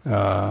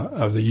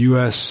of the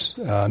U.S.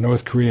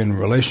 North Korean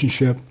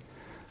relationship,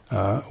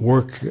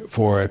 work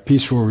for a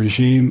peaceful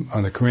regime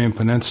on the Korean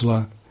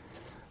Peninsula,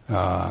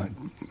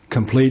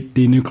 complete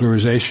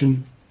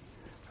denuclearization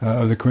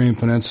of the Korean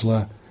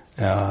Peninsula,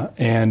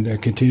 and a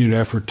continued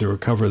effort to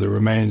recover the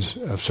remains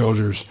of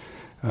soldiers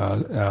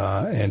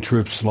and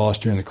troops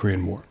lost during the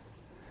Korean War.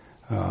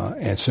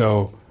 And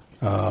so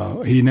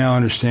he now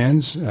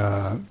understands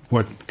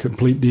what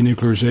complete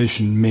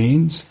denuclearization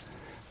means.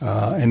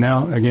 And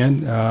now,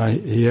 again,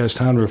 he has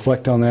time to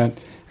reflect on that,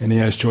 and he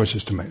has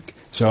choices to make.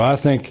 So I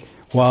think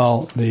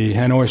while the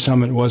Hanoi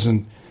summit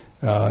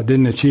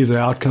didn't achieve the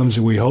outcomes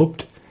that we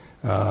hoped,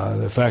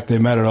 the fact they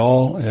met at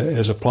all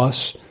is a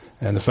plus,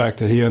 and the fact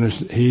that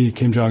he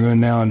Kim Jong-un,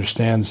 now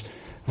understands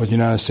what the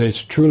United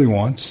States truly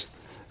wants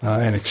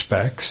and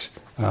expects,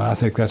 I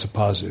think that's a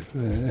positive.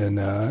 And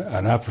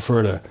I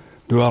prefer to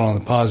dwell on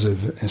the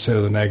positive instead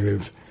of the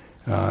negative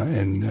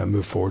and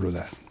move forward with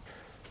that.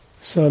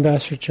 So,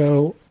 Ambassador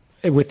Cho,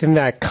 within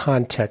that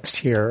context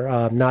here,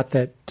 not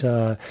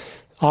that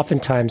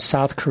oftentimes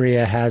South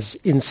Korea has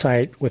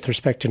insight with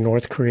respect to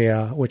North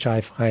Korea, which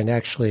I find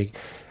actually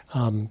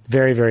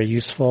very, very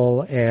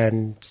useful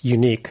and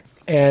unique.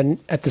 And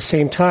at the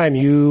same time,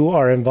 you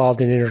are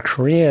involved in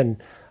inter-Korean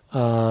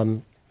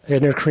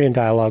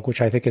dialogue,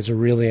 which I think is a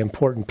really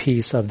important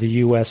piece of the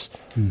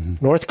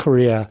U.S.-North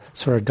Korea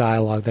sort of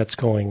dialogue that's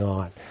going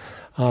on.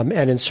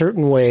 And in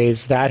certain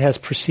ways, that has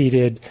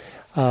proceeded,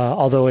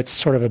 although it's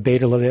sort of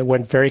abated a little bit, it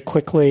went very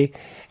quickly,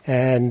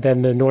 and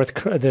then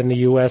the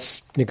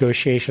U.S.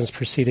 negotiations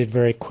proceeded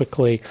very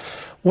quickly.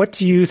 What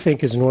do you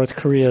think is North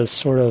Korea's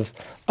sort of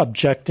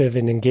objective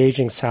in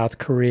engaging South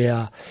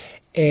Korea,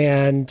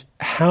 and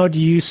how do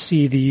you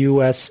see the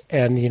U.S.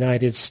 and the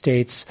United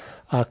States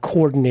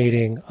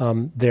coordinating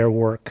their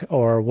work,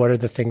 or what are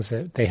the things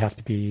that they have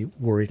to be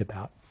worried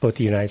about, both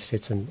the United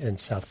States and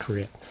South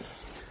Korea?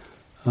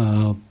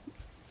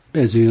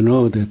 As you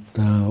know, that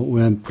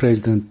when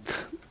President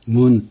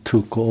Moon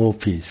took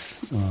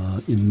office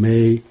in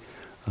May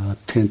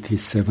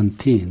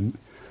 2017,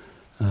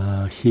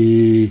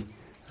 he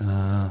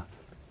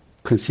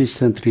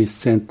consistently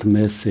sent a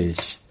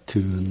message to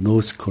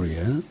North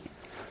Korea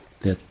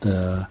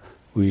that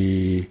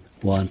we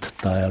want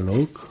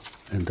dialogue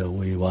and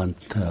we want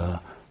to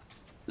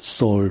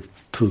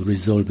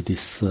resolve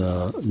these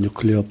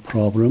nuclear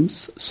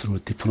problems through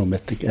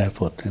diplomatic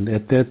effort. And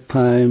at that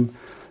time,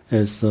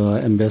 as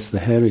Ambassador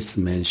Harris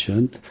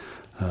mentioned,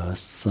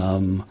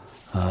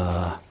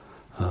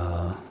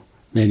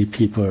 many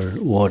people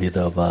worried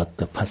about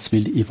the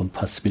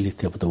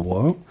possibility of the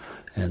war,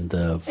 and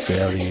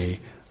very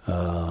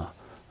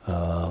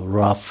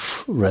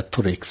rough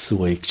rhetorics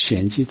were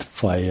exchanged,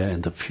 fire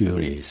and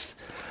furies.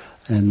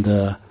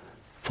 And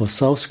for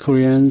South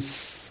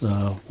Koreans,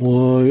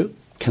 war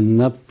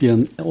cannot be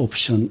an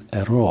option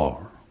at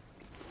all.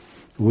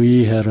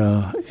 We had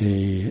a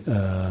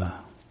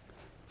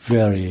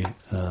very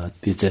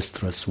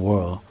disastrous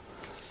war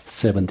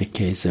 7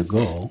 decades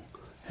ago,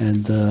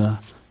 and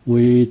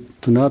we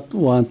do not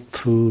want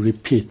to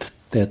repeat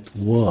that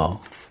war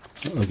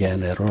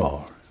again at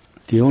all.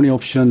 The only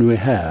option we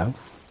have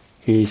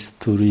is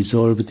to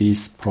resolve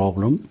this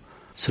problem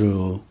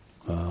through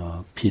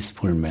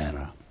peaceful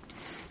manner.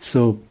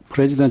 So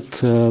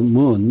President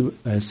Moon,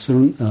 as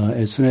soon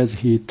as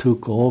he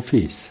took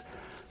office,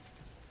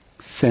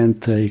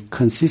 sent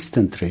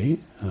consistently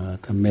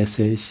the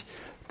message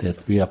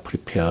that we are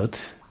prepared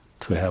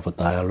to have a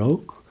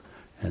dialogue,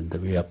 and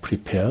we are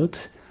prepared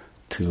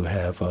to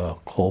have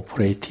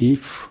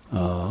cooperative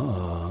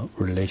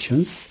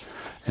relations.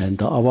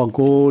 And our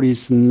goal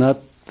is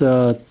not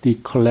the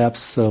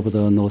collapse of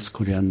the North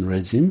Korean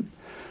regime,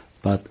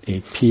 but a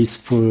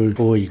peaceful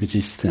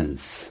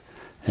coexistence.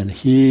 And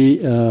he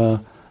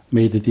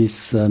made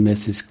this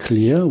message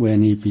clear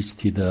when he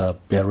visited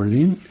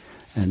Berlin,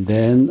 and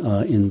then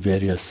in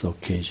various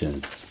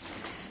occasions.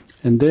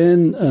 And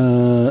then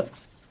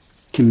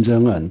Kim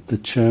Jong-un, the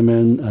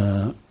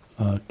chairman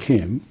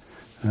Kim,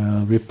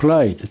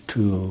 replied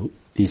to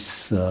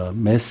this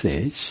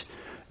message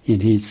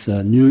in his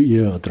New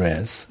Year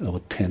address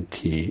of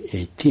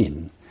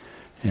 2018.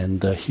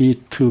 And he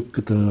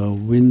took the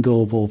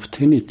window of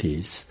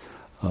opportunities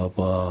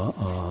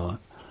of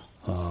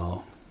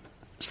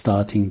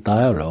starting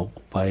dialogue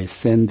by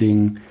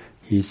sending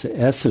his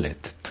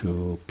athlete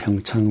to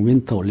Pyeongchang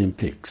Winter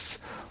Olympics,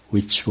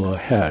 which were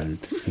held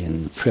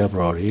in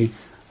February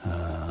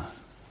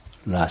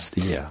last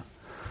year.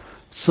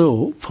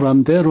 So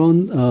from there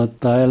on,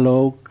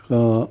 dialogue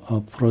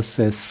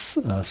process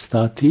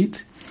started,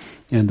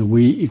 and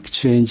we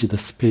exchanged the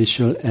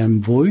special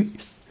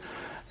envoys.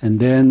 And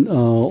then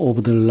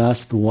over the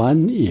last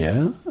 1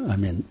 year,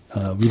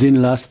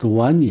 within last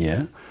 1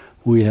 year,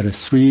 we had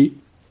 3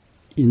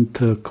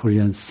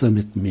 inter-Korean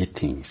summit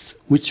meetings,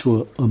 which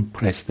were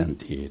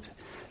unprecedented,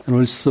 and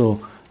also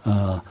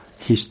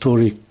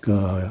historic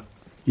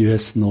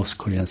U.S.-North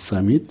Korean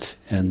summit,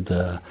 and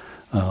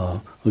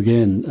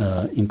again,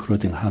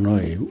 including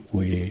Hanoi,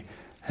 we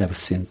have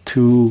seen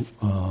 2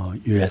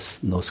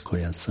 U.S.-North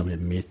Korean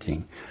summit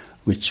meetings,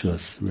 which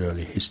was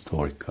really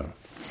historical.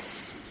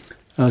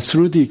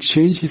 Through the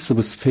exchanges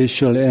of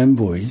special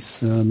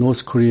envoys,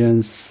 North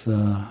Koreans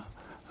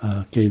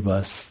gave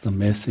us the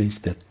message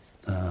that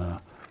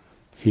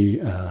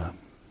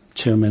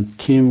Chairman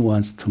Kim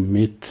wants to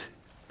meet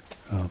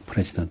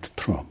President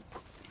Trump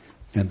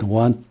and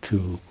want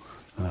to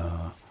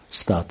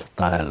start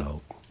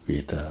dialogue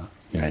with the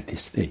United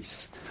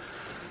States.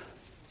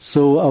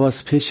 So our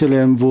special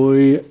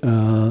envoy,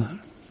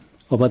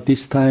 about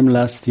this time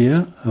last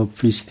year,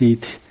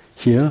 visited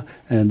here,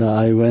 and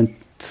I went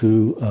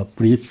to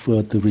brief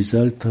the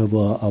result of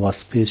our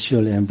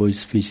special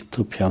envoy's visit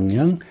to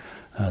Pyongyang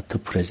to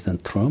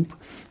President Trump.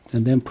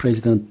 And then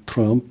President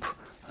Trump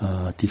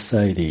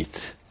decided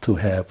to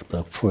have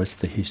the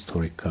first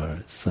historical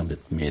summit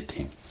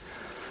meeting.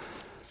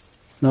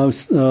 Now,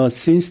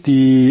 since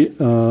the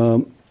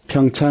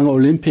Pyeongchang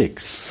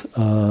Olympics,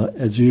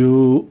 as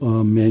you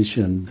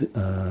mentioned,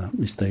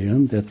 Mr.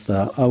 Yoon, that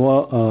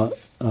our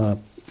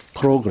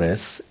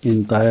progress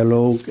in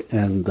dialogue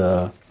and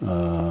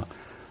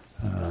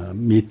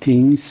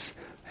meetings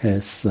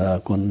has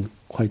gone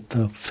quite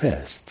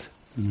fast.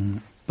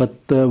 But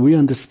we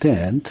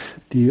understand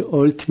the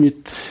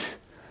ultimate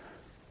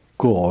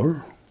goal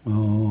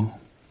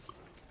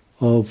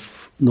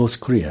of North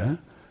Korea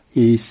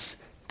is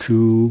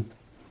to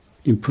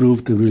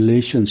improve the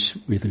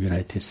relationship with the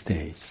United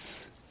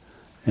States.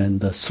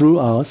 And through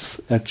us,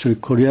 actually,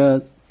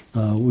 Korea,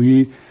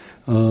 we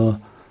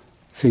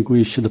think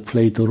we should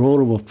play the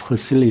role of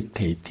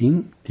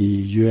facilitating the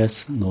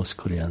U.S.-North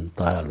Korean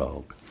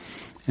dialogue.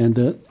 And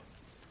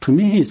to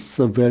me, it's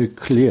very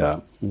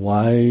clear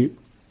why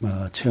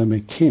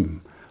Chairman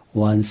Kim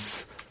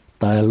wants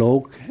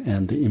dialogue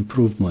and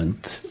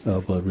improvement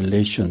of a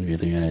relation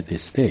with the United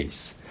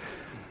States.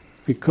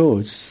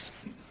 Because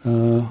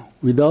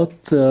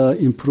without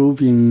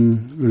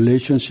improving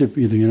relationship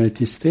with the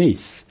United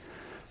States,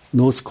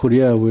 North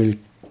Korea will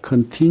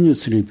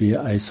continuously be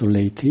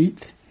isolated,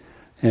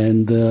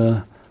 and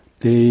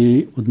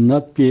they would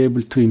not be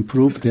able to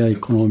improve their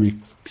economic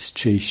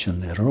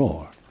situation at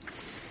all.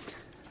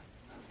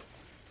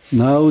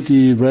 Now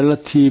the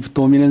relative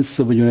dominance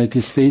of the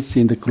United States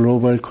in the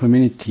global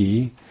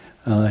community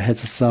has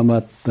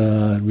somewhat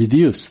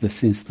reduced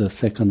since the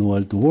Second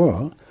World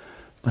War,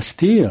 but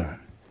still,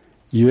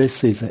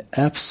 U.S. is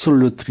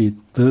absolutely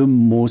the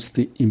most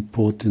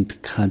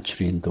important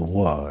country in the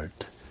world.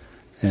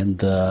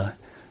 And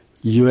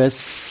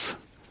U.S.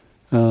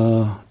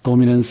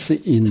 Dominance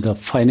in the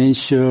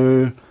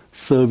financial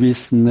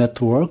service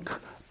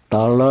network,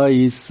 dollar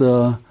is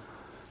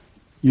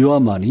your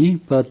money,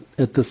 but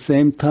at the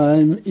same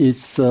time,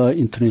 it's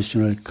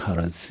international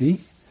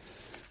currency.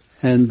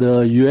 And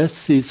the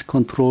U.S. is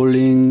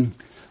controlling,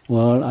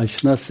 well, I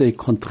should not say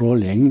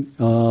controlling,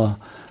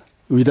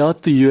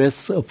 without the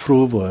U.S.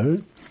 approval,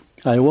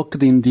 I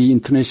worked in the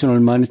International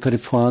Monetary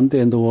Fund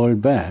and the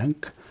World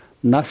Bank,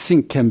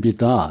 nothing can be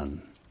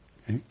done.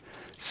 Okay?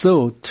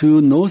 So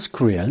to North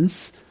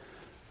Koreans,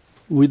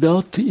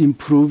 without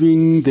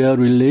improving their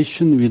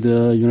relation with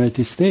the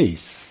United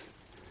States,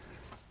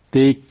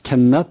 they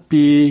cannot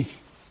be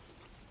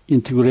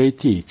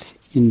integrated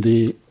in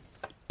the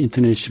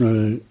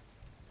international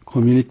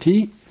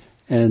community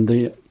and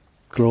the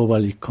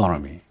global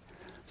economy.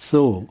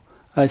 So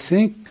I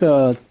think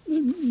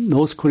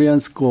North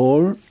Korea's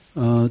goal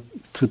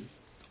to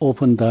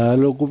open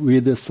dialogue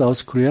with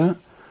South Korea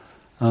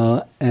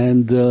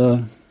and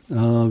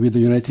with the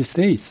United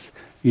States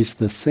is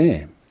the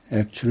same.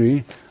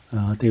 Actually,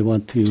 they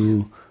want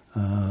to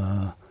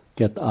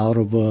get out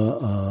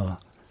of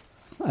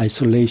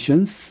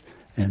isolations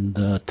and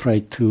try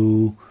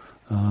to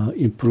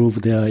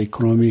improve their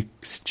economic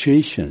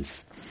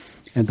situations.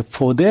 And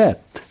for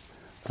that,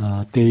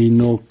 they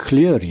know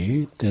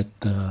clearly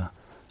that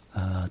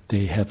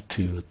they have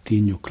to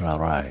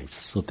denuclearize.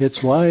 So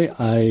that's why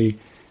I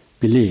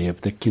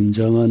believe that Kim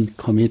Jong-un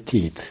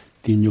committed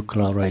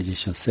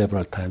denuclearization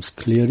several times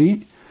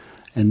clearly,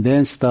 and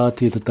then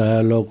started a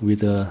dialogue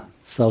with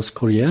South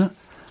Korea,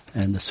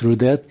 and through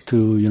that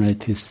to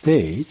United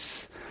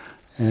States.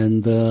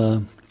 And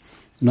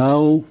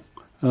now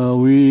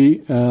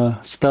we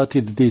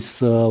started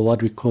this,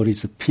 what we call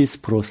is a peace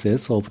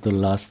process over the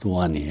last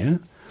 1 year.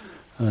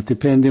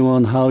 Depending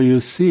on how you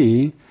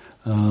see,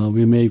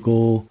 we may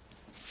go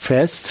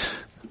fast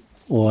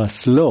or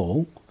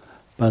slow,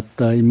 but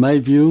in my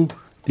view,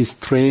 this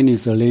train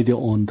is already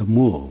on the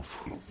move.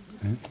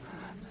 Okay?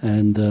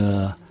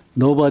 And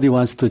nobody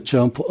wants to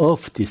jump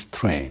off this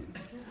train.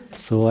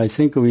 So I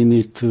think we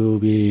need to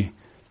be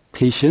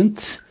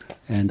patient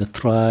and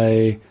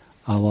try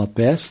our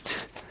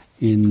best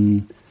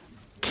in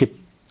keep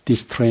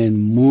this train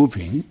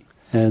moving.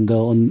 And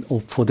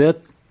for that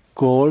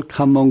goal,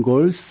 common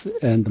goals,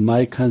 and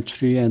my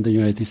country and the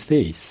United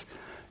States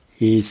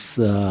is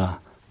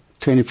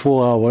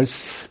 24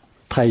 hours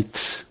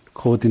tight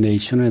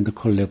coordination and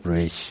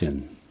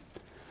collaboration.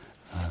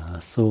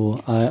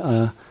 So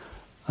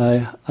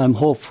I'm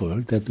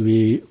hopeful that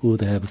we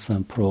would have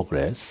some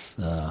progress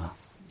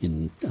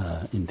in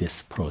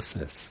this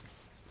process.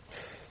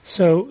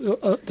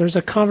 So there's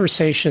a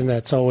conversation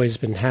that's always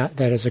been that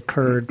has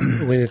occurred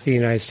with the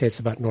United States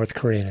about North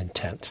Korean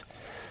intent.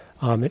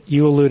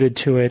 You alluded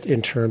to it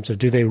in terms of,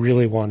 do they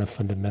really want a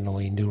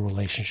fundamentally new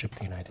relationship with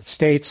the United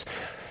States?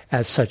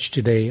 As such,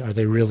 are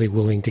they really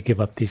willing to give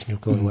up these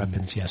nuclear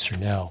weapons, yes or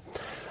no?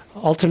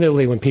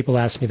 Ultimately, when people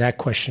ask me that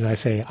question, I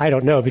say, I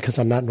don't know because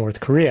I'm not North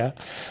Korea.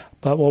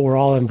 But what we're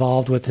all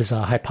involved with is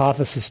a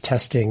hypothesis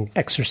testing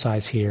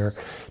exercise here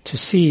to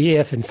see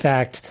if, in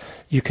fact,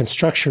 you can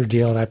structure a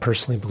deal, and I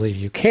personally believe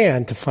you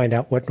can, to find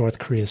out what North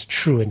Korea's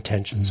true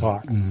intentions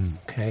are.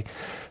 Okay,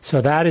 so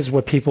that is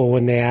what people,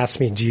 when they ask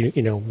me,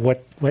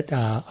 what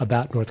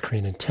about North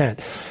Korean intent?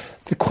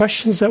 The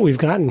questions that we've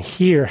gotten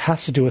here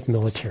has to do with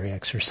military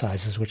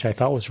exercises, which I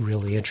thought was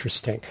really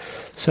interesting.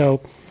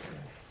 So,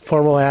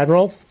 Formal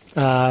Admiral,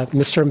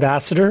 Mr.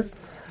 Ambassador,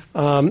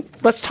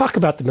 let's talk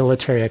about the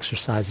military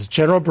exercises.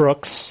 General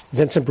Brooks,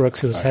 Vincent Brooks,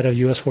 who was head of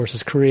U.S.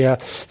 Forces Korea,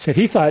 said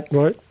he thought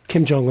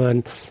Kim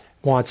Jong-un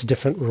wants a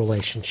different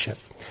relationship.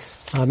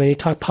 And he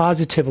talked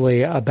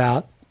positively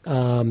about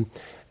the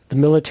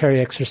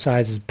military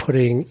exercises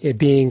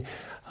being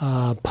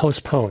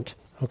postponed.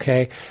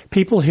 Okay,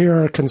 people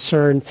here are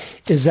concerned,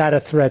 is that a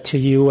threat to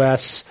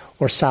U.S.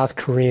 or South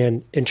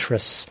Korean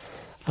interests?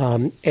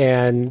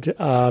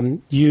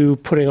 And you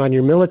putting on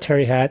your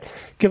military hat,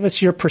 give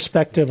us your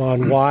perspective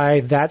on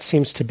why that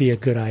seems to be a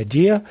good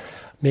idea,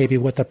 maybe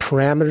what the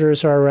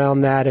parameters are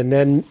around that, and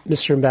then,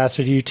 Mr.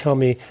 Ambassador, you tell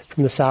me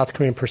from the South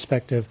Korean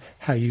perspective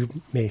how you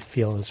may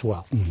feel as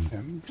well.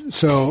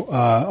 So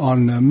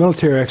on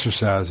military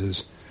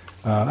exercises,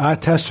 I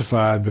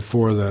testified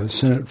before the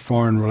Senate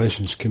Foreign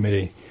Relations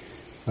Committee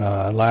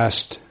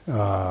last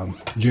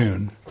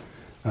June.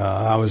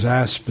 I was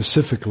asked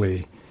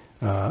specifically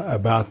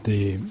about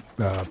the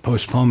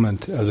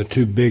postponement of the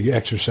two big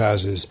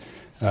exercises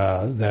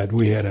that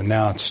we had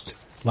announced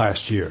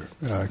last year,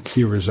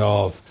 Key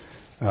Resolve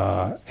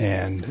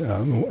and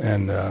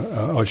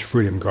Ocean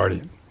Freedom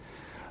Guardian.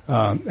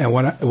 And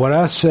what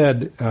I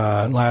said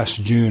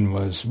last June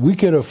was we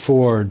could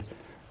afford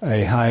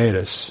a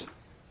hiatus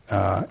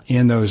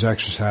in those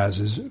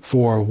exercises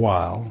for a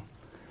while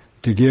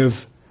to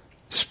give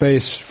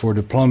space for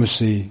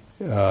diplomacy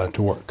to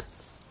work.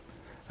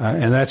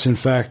 And that's, in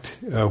fact,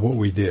 what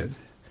we did.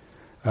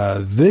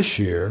 This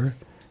year,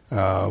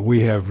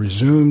 we have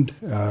resumed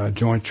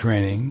joint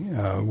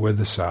training with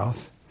the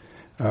South,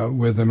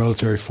 with the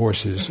military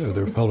forces of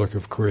the Republic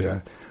of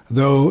Korea,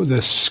 though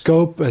the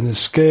scope and the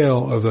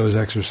scale of those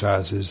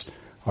exercises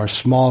are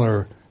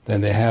smaller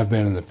than they have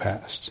been in the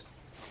past.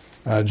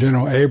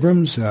 General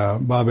Abrams,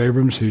 Bob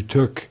Abrams, who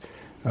took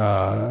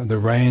the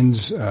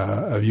reins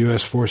of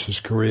U.S. Forces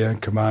Korea,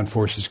 Combined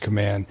Forces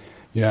Command,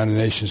 United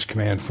Nations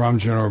Command from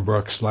General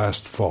Brooks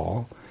last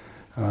fall,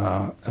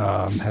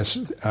 has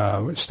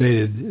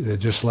stated that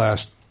just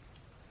last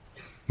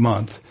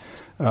month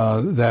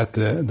that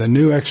the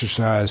new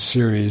exercise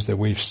series that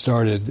we've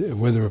started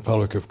with the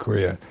Republic of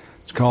Korea,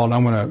 it's called,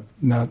 I'm going to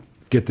not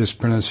get this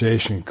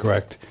pronunciation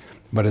correct,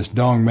 but it's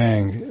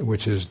Dongmang,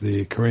 which is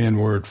the Korean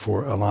word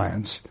for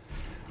alliance,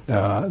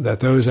 that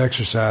those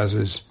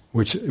exercises,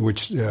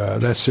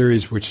 that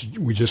series which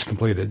we just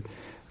completed,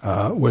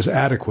 was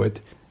adequate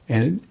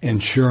in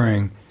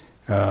ensuring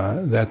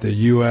that the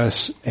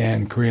U.S.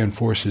 and Korean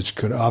forces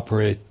could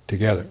operate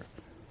together.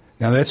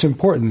 Now, that's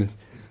important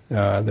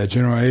that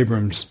General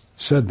Abrams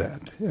said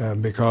that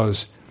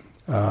because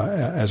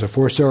as a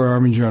 4-star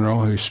Army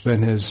general who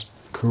spent his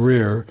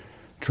career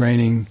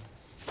training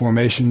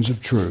formations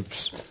of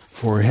troops,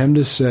 for him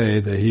to say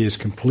that he is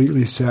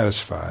completely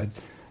satisfied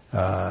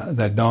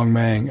that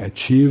Dongmang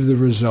achieved the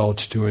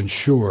results to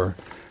ensure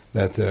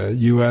that the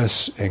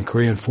U.S. and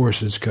Korean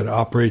forces could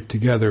operate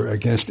together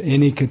against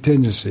any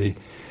contingency,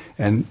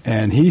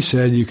 and he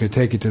said you could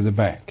take it to the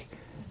bank.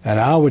 And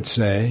I would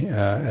say,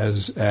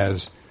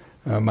 as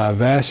my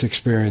vast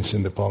experience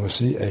in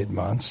diplomacy, 8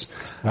 months,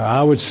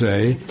 I would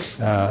say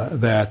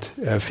that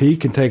if he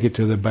can take it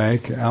to the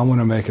bank, I want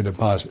to make a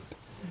deposit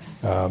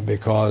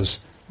because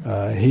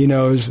he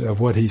knows of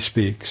what he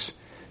speaks,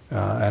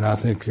 and I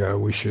think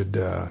we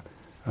should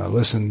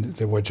listen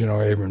to what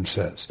General Abrams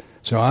says.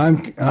 So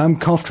I'm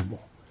comfortable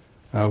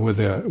with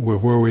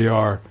where we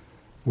are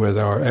with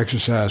our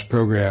exercise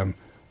program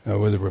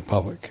with the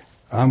Republic.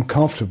 I'm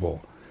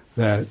comfortable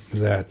that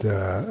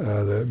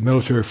the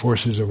military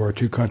forces of our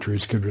two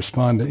countries could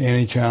respond to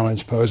any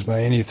challenge posed by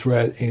any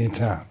threat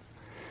anytime.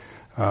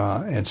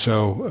 And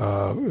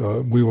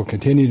so we will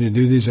continue to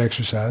do these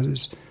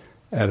exercises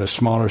at a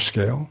smaller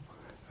scale,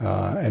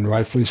 and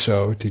rightfully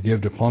so, to give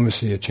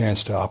diplomacy a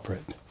chance to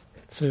operate.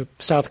 So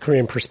South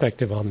Korean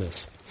perspective on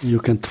this. You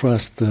can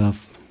trust the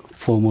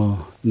former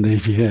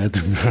Navy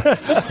Admiral.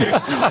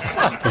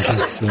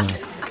 His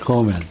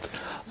comment.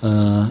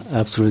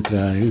 Absolutely,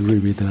 I agree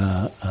with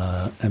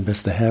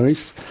Ambassador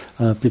Harris.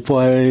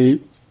 Before I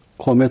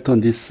comment on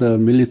this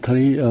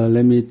military,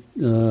 let me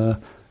add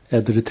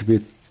a little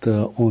bit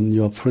on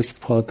your first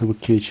part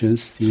of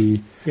questions.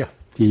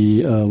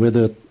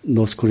 Whether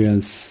North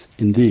Koreans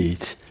indeed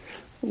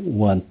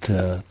want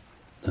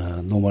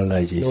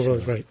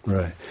normalization.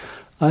 Right.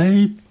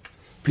 I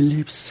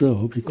believe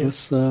so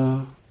because,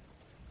 in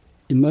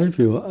my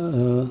view,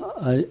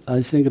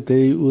 I think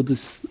they would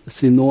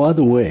see no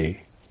other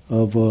way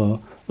of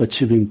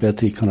achieving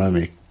better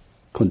economic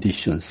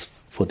conditions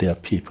for their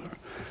people.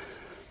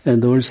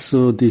 And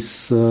also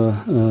this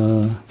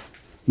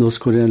North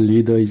Korean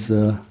leader is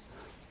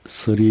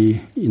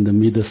in the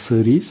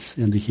mid-30s,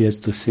 and he has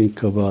to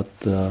think about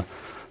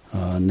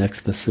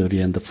next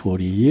 30 and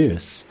 40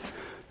 years.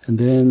 And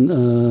then,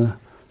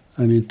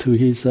 to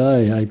his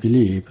eye, I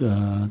believe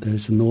there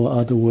is no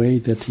other way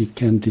that he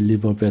can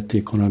deliver better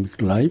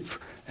economic life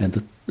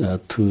and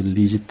to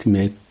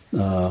legitimate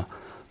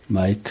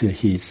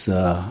his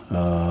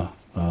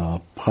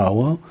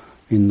power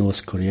in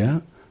North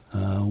Korea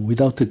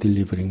without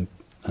delivering,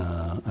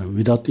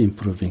 without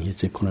improving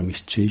his economic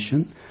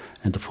situation,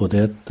 and for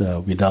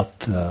that,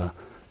 without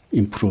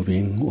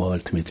improving or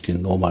ultimately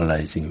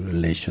normalizing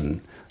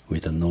relation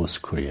with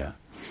North Korea.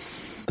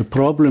 The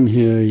problem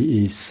here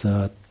is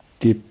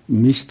deep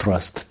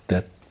mistrust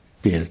that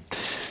built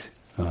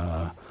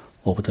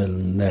over the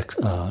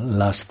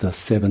last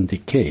 7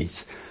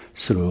 decades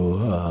through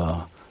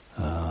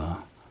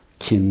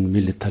keen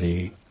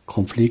military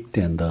conflict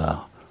and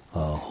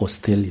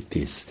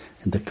hostilities.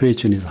 And the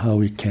question is how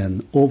we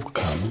can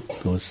overcome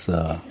those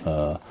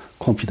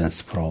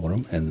confidence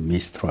problem and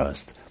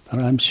mistrust. But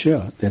I'm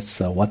sure that's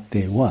what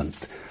they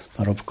want.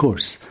 But of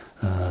course,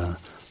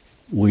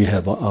 we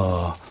have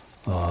our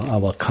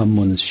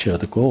common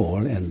shared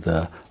goal, and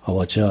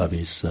our job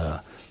is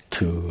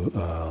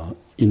to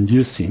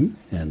induce him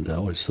and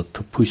also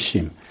to push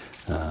him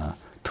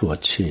to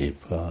achieve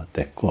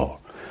that goal.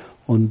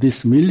 On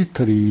this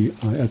military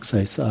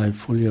exercise, I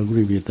fully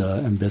agree with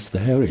Ambassador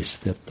Harris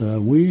that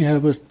we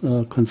have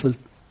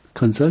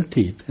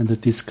consulted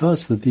and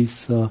discussed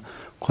this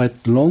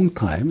quite long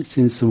time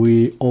since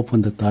we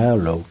opened the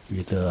dialogue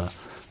with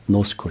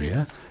North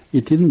Korea.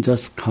 It didn't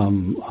just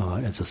come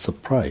as a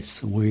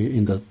surprise. We,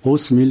 in the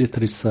both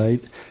military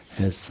side,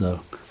 has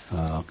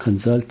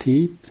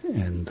consulted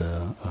and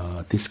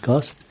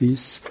discussed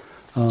this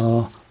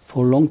for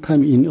a long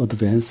time in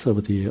advance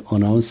of the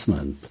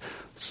announcement.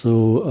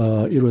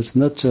 So it was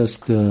not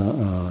just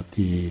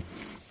the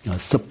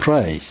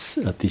surprise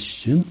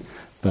decision,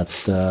 but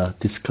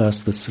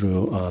discussed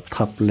through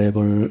top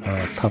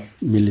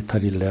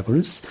military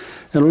levels.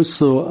 And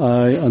also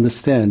I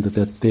understand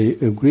that they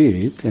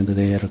agreed and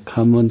they had a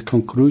common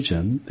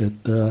conclusion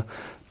that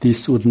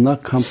this would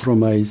not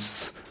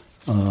compromise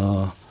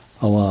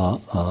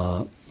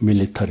our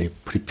military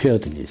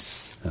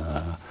preparedness.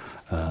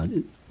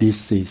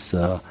 This is,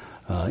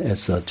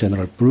 as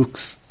General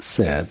Brooks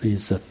said,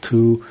 is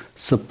to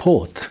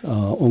support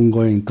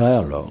ongoing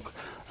dialogue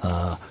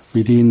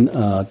within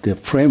the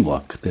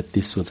framework that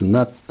this would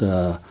not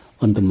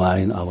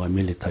undermine our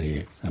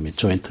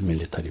joint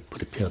military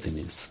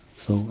preparedness.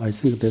 So I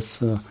think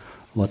that's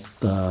what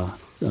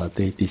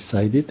they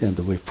decided, and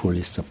we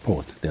fully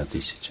support their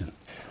decision.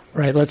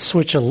 Right. Let's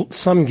switch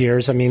some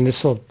gears.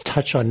 This will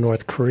touch on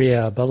North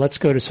Korea, but let's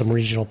go to some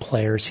regional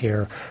players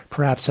here,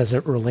 perhaps as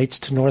it relates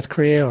to North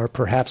Korea or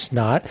perhaps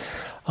not.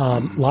 A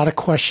lot of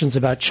questions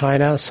about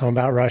China, some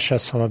about Russia,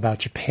 some about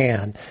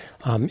Japan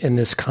in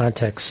this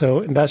context.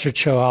 So, Ambassador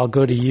Cho, I'll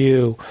go to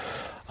you.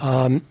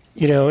 In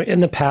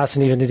the past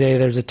and even today,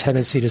 there's a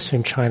tendency to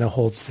assume China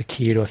holds the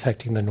key to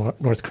affecting the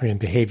North Korean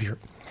behavior.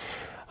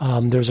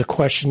 There's a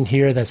question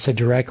here that said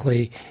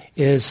directly,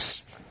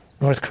 is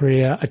North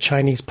Korea a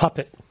Chinese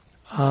puppet?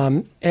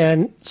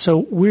 And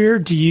so where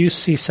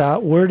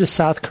does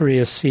South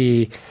Korea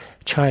see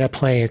China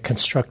playing a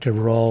constructive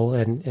role,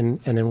 and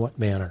in what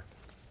manner?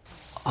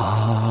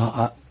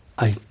 I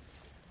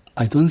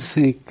don't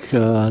think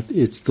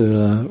it's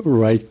the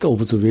right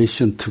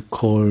observation to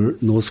call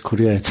North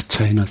Korea as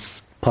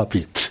China's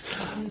puppet.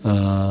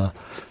 There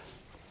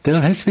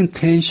has been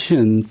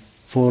tension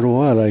for a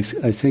while, I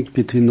think,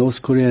 between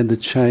North Korea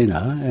and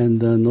China.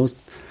 And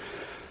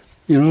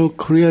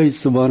Korea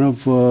is one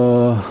of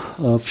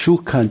a few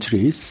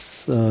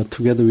countries,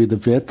 together with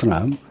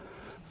Vietnam,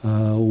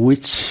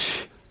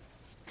 which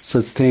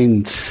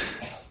sustained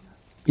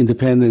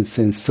independence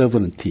and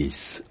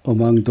sovereignties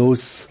among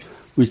those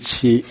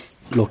which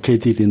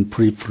located in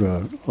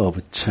peripheral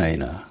of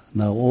China.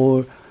 Now,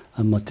 all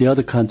the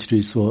other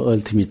countries were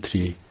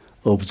ultimately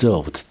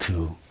observed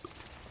to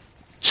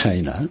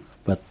China,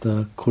 but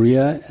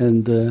Korea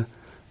and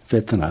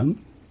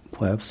Vietnam,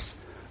 perhaps,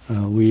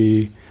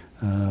 we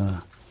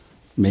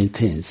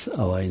maintains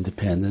our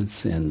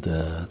independence and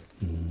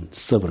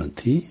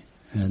sovereignty,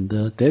 and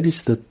that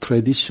is the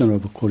tradition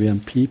of Korean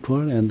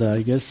people, and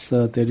I guess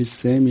that is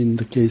same in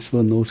the case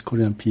of North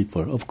Korean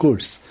people. Of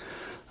course,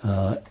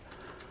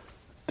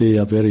 they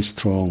are very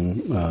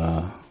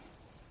strong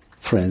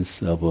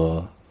friends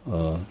of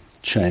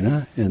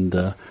China, and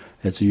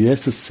as the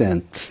U.S.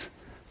 sent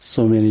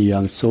so many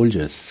young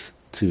soldiers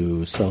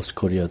to South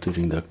Korea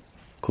during the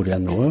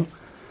Korean War,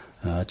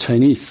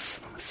 Chinese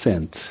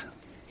sent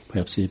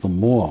perhaps even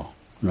more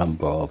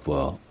number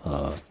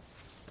of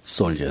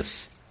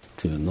soldiers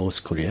to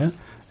North Korea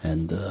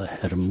and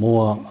had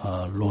more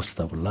loss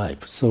of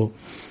life. So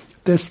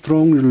that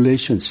strong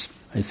relations,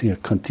 I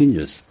think,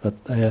 continues. But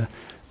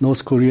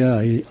North Korea,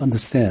 I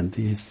understand,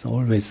 is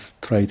always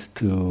tried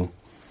to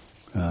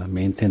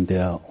maintain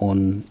their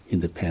own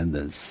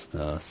independence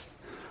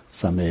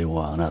some way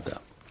or another.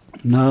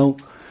 Now,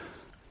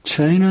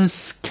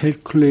 China's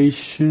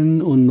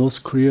calculation on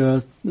North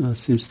Korea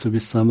seems to be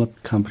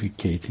somewhat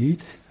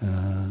complicated.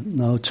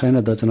 Now,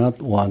 China does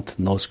not want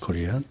North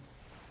Korea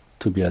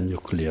to be a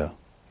nuclear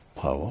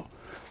power.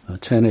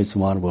 China is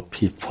one of a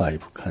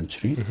P5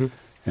 country,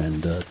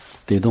 and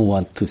they don't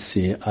want to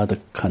see other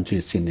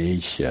countries in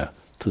Asia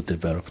to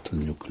develop the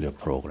nuclear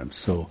program.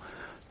 So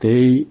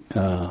they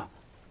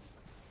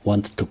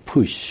want to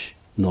push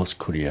North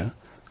Korea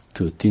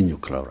to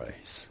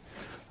denuclearize.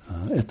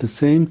 At the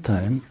same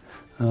time,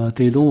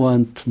 they don't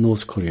want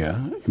North Korea,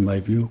 in my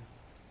view,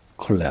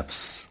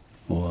 collapse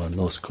or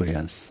North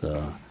Korea's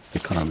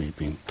economy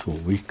being too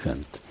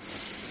weakened.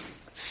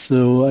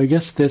 So I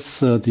guess that's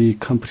the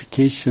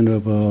complication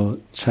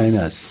of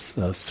China's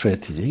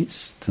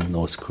strategies to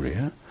North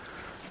Korea.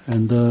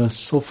 And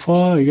so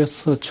far, I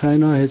guess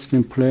China has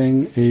been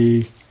playing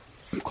a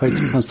quite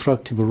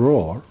constructive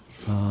role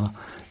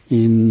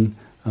in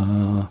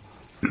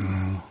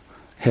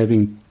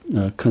having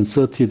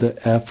concerted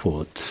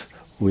effort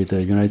with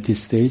the United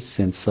States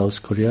and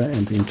South Korea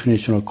and the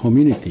international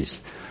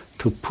communities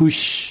to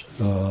push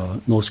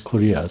North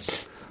Korea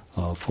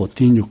for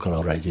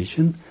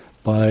denuclearization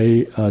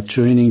by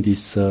joining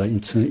these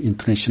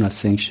international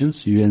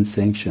sanctions, UN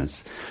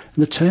sanctions.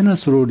 And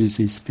China's role is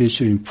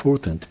especially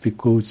important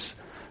because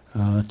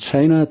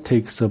China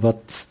takes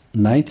about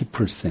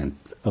 90%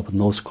 of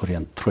North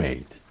Korean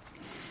trade.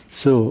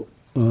 So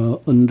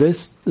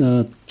unless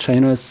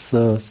China's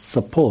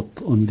support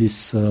on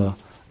this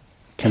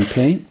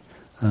campaign,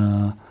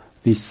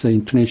 this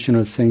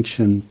international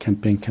sanction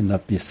campaign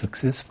cannot be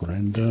successful.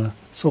 And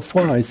so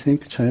far, I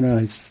think China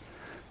is,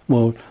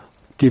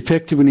 the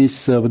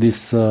effectiveness of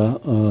these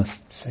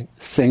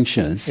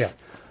sanctions,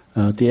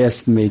 the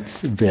estimate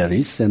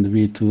varies, and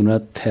we do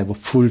not have a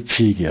full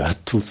figure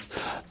to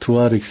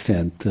what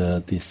extent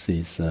this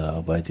is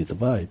abided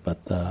by. But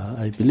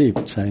I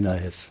believe China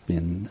has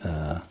been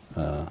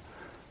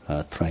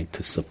trying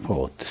to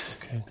support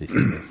this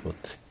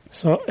effort.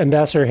 So,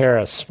 Ambassador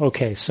Harris,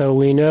 okay, so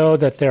we know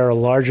that there are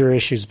larger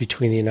issues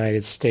between the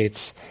United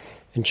States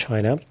and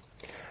China.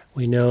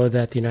 We know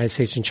that the United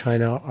States and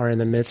China are in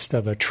the midst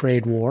of a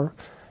trade war,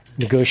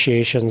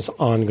 negotiations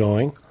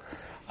ongoing.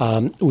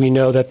 We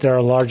know that there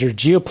are larger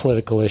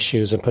geopolitical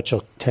issues and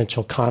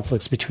potential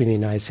conflicts between the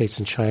United States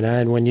and China.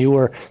 And when you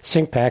were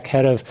CINCPAC,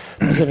 head of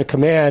Pacific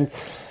Command,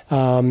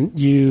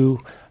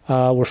 you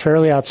were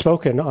fairly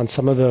outspoken on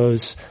some of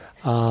those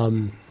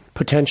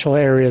potential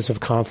areas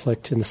of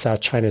conflict in the South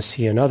China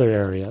Sea and other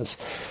areas.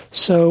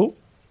 So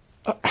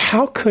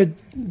how could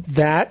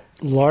that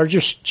larger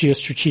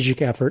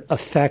geostrategic effort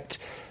affect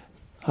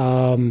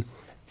the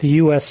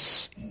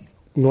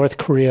U.S.-North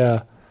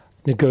Korea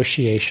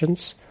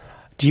negotiations?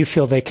 Do you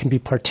feel they can be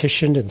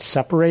partitioned and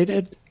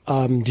separated?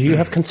 Do you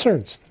have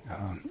concerns?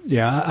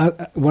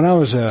 When I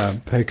was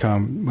a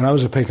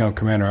PACOM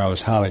commander, I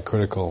was highly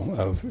critical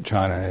of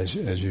China, as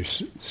you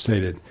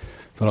stated,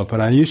 Philip. But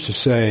I used to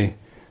say,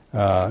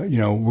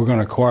 we're going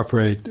to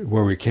cooperate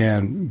where we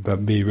can,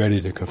 but be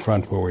ready to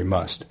confront where we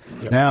must.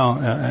 Yep. Now,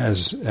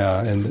 as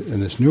in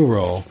this new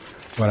role,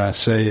 what I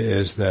say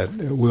is that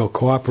we'll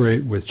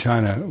cooperate with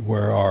China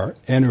where our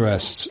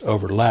interests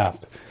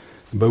overlap,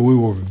 but we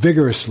will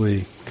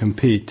vigorously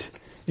compete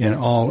in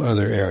all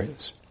other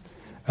areas.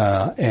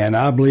 And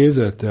I believe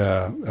that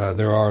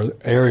there are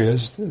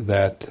areas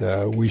that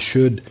we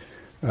should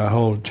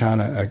hold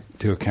China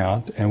to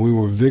account, and we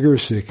will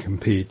vigorously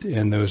compete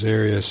in those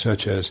areas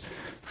such as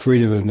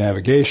freedom of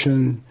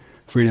navigation,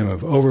 freedom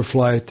of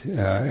overflight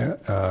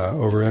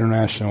over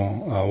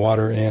international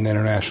water and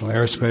international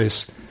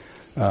airspace,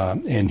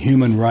 in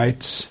human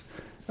rights,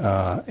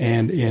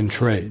 and in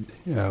trade.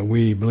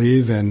 We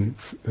believe in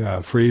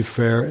free,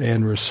 fair,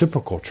 and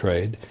reciprocal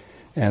trade,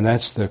 and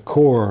that's the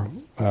core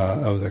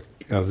of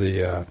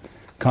the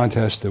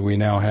contest that we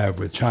now have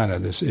with China,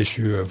 this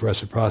issue of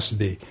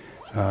reciprocity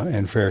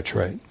and fair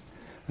trade.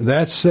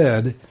 That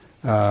said,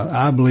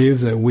 I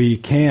believe that we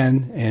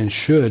can and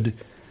should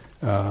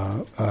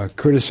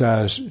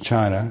criticize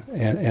China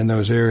and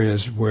those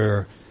areas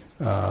where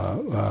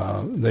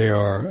they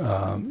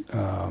are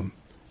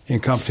in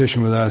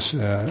competition with us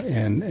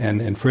and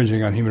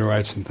infringing on human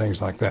rights and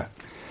things like that.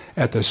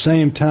 At the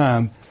same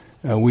time,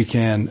 we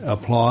can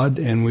applaud,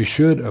 and we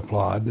should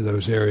applaud,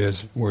 those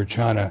areas where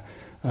China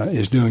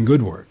is doing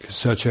good work,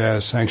 such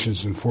as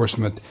sanctions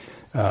enforcement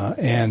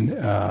and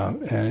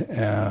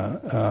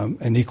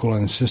equal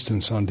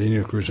insistence on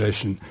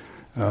denuclearization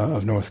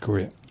of North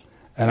Korea.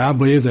 And I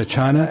believe that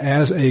China,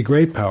 as a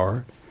great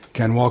power,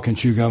 can walk and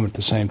chew gum at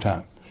the same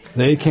time.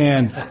 They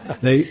can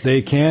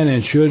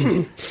and should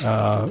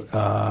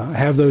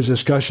have those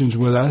discussions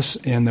with us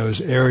in those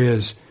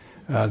areas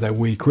that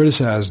we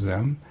criticize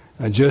them,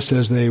 just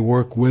as they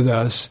work with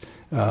us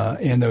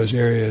in those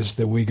areas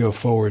that we go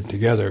forward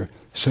together,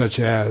 such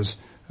as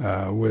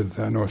with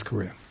North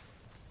Korea.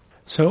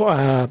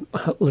 So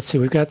let's see,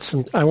 we've got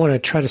some, I want to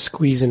try to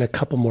squeeze in a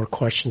couple more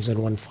questions and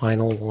one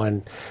final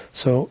one.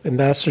 So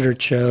Ambassador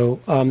Cho,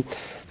 there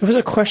was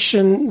a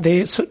question,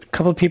 a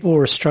couple of people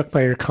were struck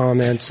by your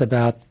comments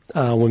about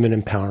women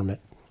empowerment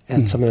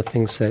and some of the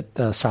things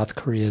that South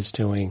Korea is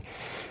doing.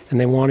 And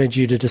they wanted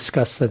you to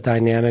discuss the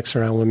dynamics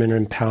around women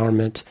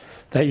empowerment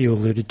that you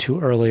alluded to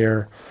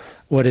earlier.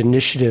 What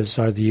initiatives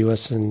are the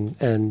U.S.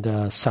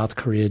 and South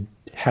Korea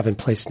have in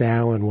place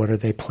now, and what are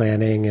they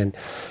planning? And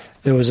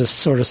there was a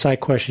sort of side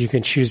question you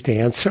can choose to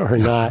answer or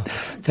not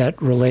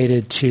that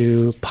related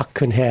to Park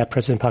Geun-hye,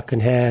 President Park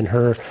Geun-hye, and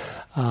her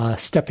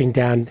stepping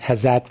down.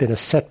 Has that been a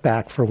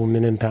setback for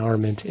women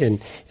empowerment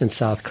in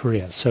South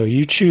Korea? So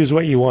you choose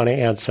what you want to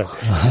answer.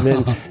 And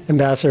then,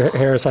 Ambassador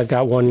Harris, I've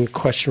got one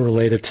question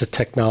related to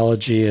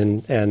technology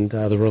and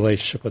the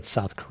relationship with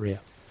South Korea.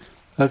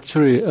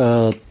 Actually,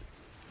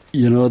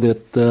 you know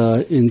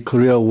that in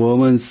Korea,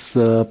 women's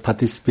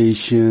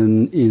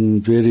participation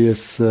in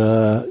various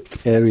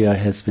area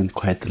has been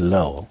quite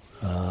low,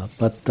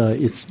 but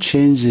it's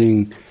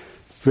changing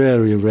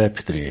very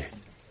rapidly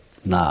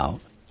now.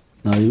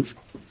 Now,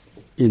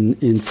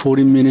 in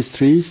foreign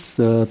ministries,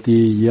 the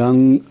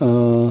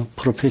young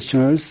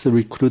professionals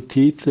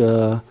recruited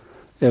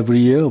every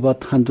year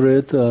about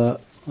 100,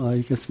 I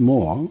guess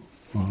more.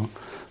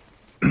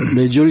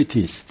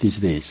 Majorities these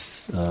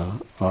days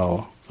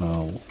are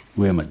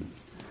women.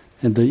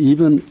 And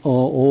even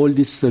all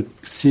these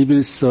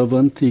civil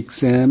servant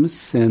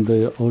exams and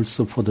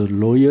also for the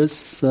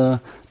lawyers, the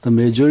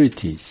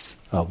majorities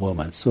are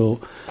women. So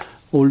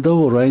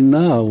although right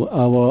now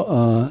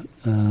our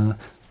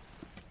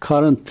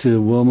current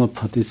women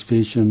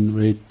participation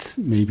rate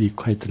may be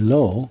quite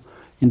low,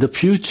 in the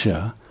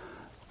future,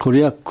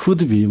 Korea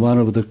could be one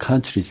of the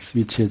countries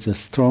which has the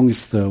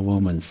strongest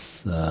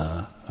women's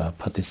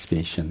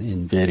participation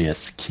in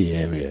various key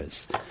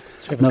areas.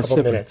 So we have a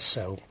couple minutes,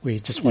 so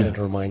we just wanted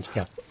to remind you.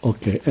 Yeah.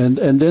 Okay, and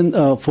then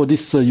for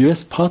this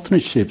U.S.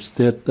 partnerships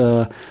that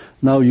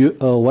now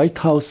White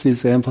House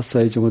is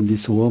emphasizing on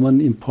these women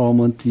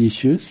empowerment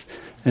issues,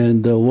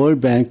 and the World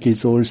Bank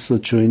is also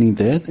joining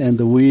that, and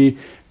we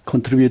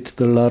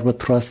contributed a lot of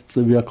trust.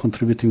 We are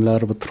contributing a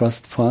lot of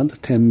trust fund,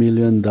 $10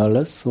 million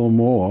or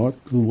more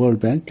to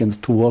World Bank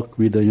and to work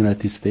with the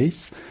United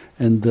States.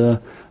 And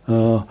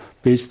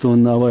based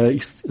on our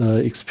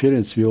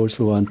experience, we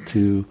also want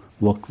to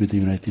work with the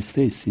United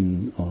States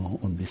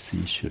on this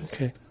issue.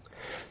 Okay.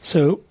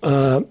 So,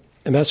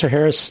 Ambassador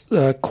Harris,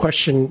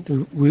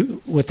 question,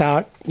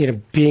 without,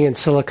 being in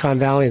Silicon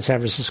Valley and San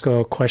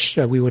Francisco,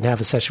 we wouldn't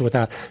have a session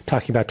without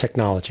talking about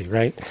technology,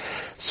 right?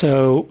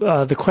 So,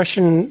 the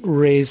question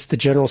raised the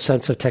general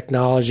sense of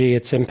technology,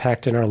 its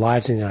impact in our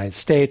lives in the United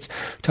States.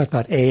 We talked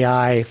about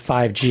AI,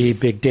 5G,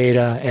 big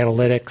data,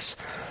 analytics.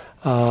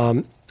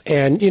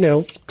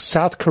 And,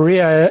 South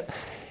Korea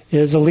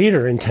is a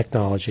leader in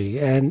technology,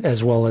 and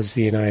as well as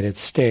the United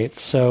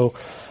States. So,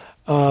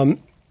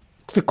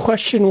 the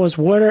question was,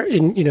 what are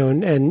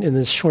in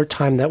this short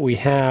time that we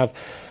have,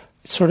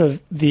 sort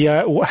of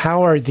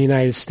how are the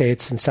United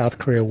States and South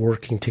Korea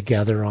working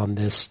together on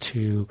this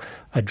to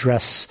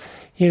address,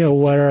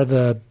 what are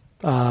the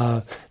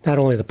not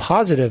only the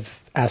positive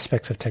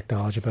aspects of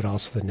technology but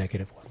also the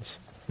negative ones?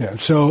 Yeah,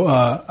 so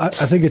I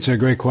think it's a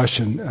great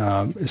question,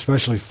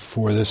 especially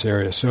for this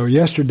area. So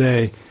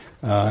yesterday,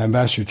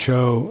 Ambassador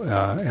Cho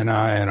and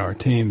I and our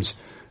teams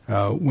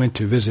went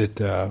to visit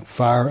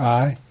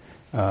FireEye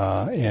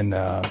in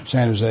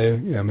San Jose,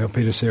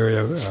 Milpitas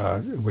area,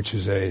 which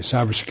is a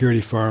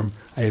cybersecurity firm,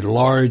 a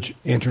large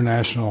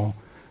international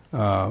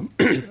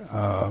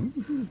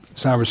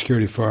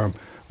cybersecurity firm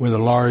with a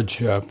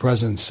large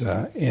presence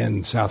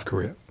in South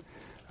Korea.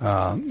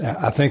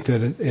 I think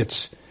that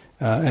it's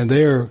and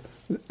they're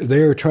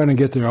trying to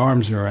get their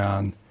arms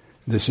around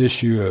this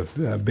issue of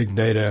big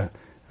data,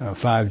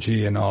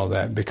 5G, and all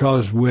that,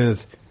 because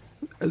with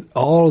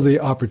all the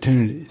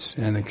opportunities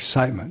and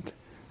excitement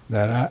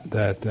that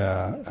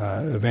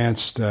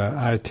advanced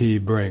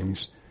IT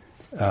brings,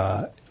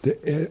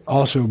 it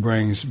also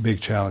brings big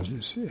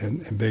challenges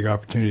and big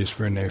opportunities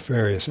for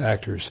nefarious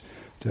actors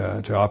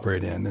to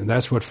operate in. And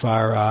that's what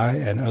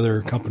FireEye and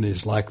other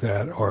companies like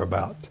that are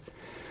about.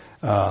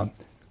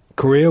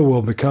 Korea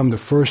will become the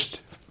first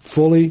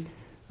full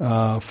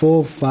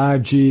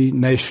 5G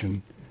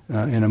nation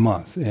in a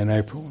month, in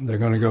April. They're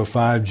going to go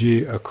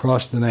 5G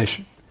across the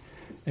nation.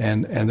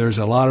 And there's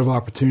a lot of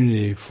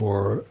opportunity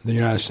for the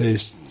United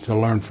States to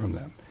learn from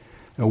them.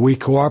 We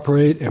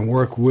cooperate and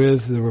work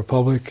with the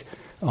Republic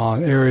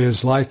on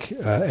areas like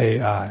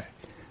AI,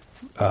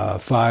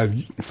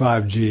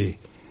 5G,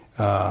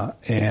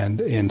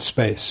 and in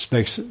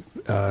space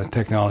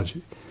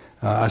technology.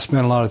 I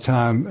spent a lot of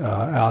time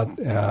out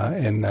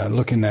in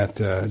looking at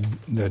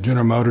the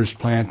General Motors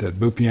plant at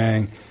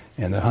Bupyeong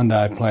and the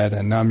Hyundai plant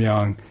in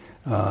Namyang,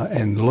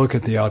 and look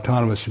at the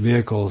autonomous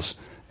vehicles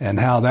and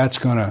how that's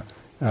going to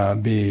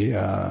be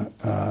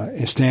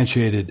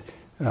instantiated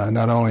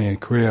not only in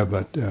Korea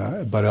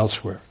but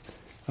elsewhere.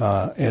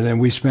 And then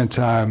we spent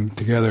time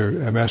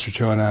together, Ambassador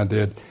Cho and I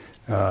did,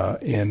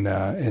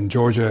 in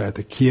Georgia at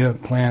the Kia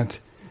plant,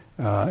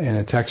 and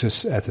in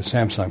Texas at the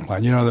Samsung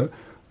plant. You know,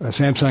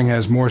 Samsung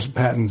has more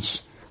patents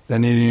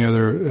than any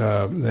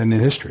other than in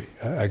history,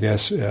 I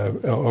guess,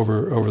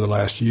 over the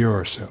last year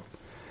or so.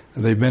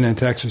 They've been in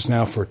Texas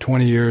now for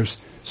 20 years,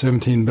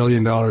 $17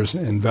 billion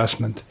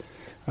investment.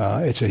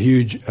 It's a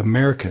huge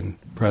American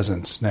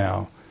presence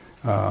now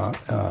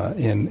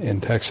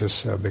in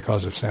Texas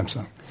because of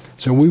Samsung.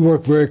 So we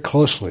work very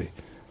closely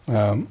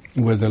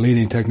with the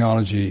leading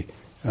technology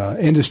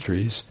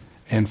industries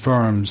and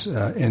firms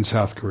in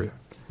South Korea.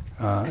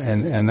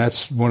 And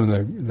that's one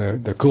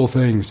of the cool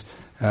things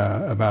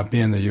about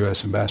being the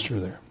U.S. ambassador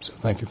there. So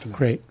thank you for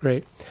that.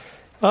 Great.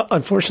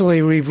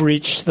 Unfortunately, we've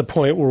reached the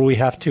point where we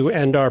have to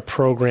end our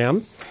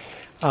program.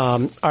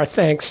 Our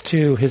thanks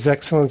to His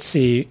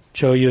Excellency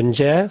Cho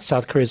Yoon-jae,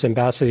 South Korea's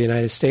ambassador to the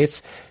United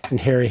States, and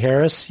Harry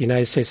Harris,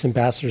 United States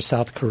ambassador to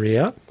South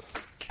Korea.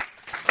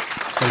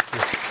 Thank you.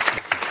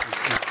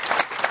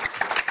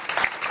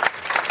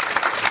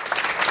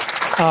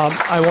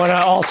 I want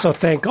to also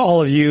thank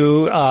all of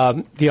you,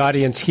 the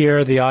audience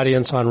here, the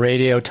audience on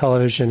radio,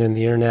 television, and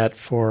the internet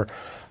for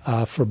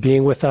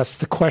being with us.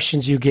 The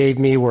questions you gave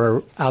me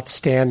were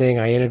outstanding.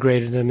 I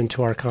integrated them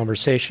into our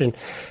conversation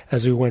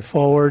as we went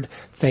forward.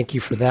 Thank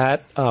you for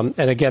that. And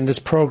again, this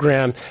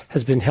program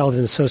has been held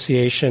in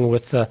association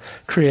with the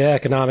Korea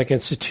Economic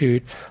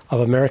Institute of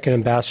American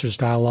Ambassadors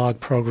Dialogue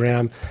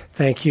Program.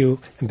 Thank you,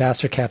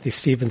 Ambassador Kathy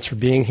Stevens, for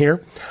being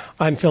here.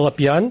 I'm Philip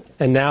Yun,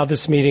 and now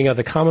this meeting of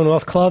the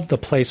Commonwealth Club, the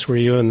place where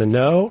you in the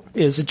know,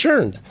 is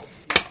adjourned.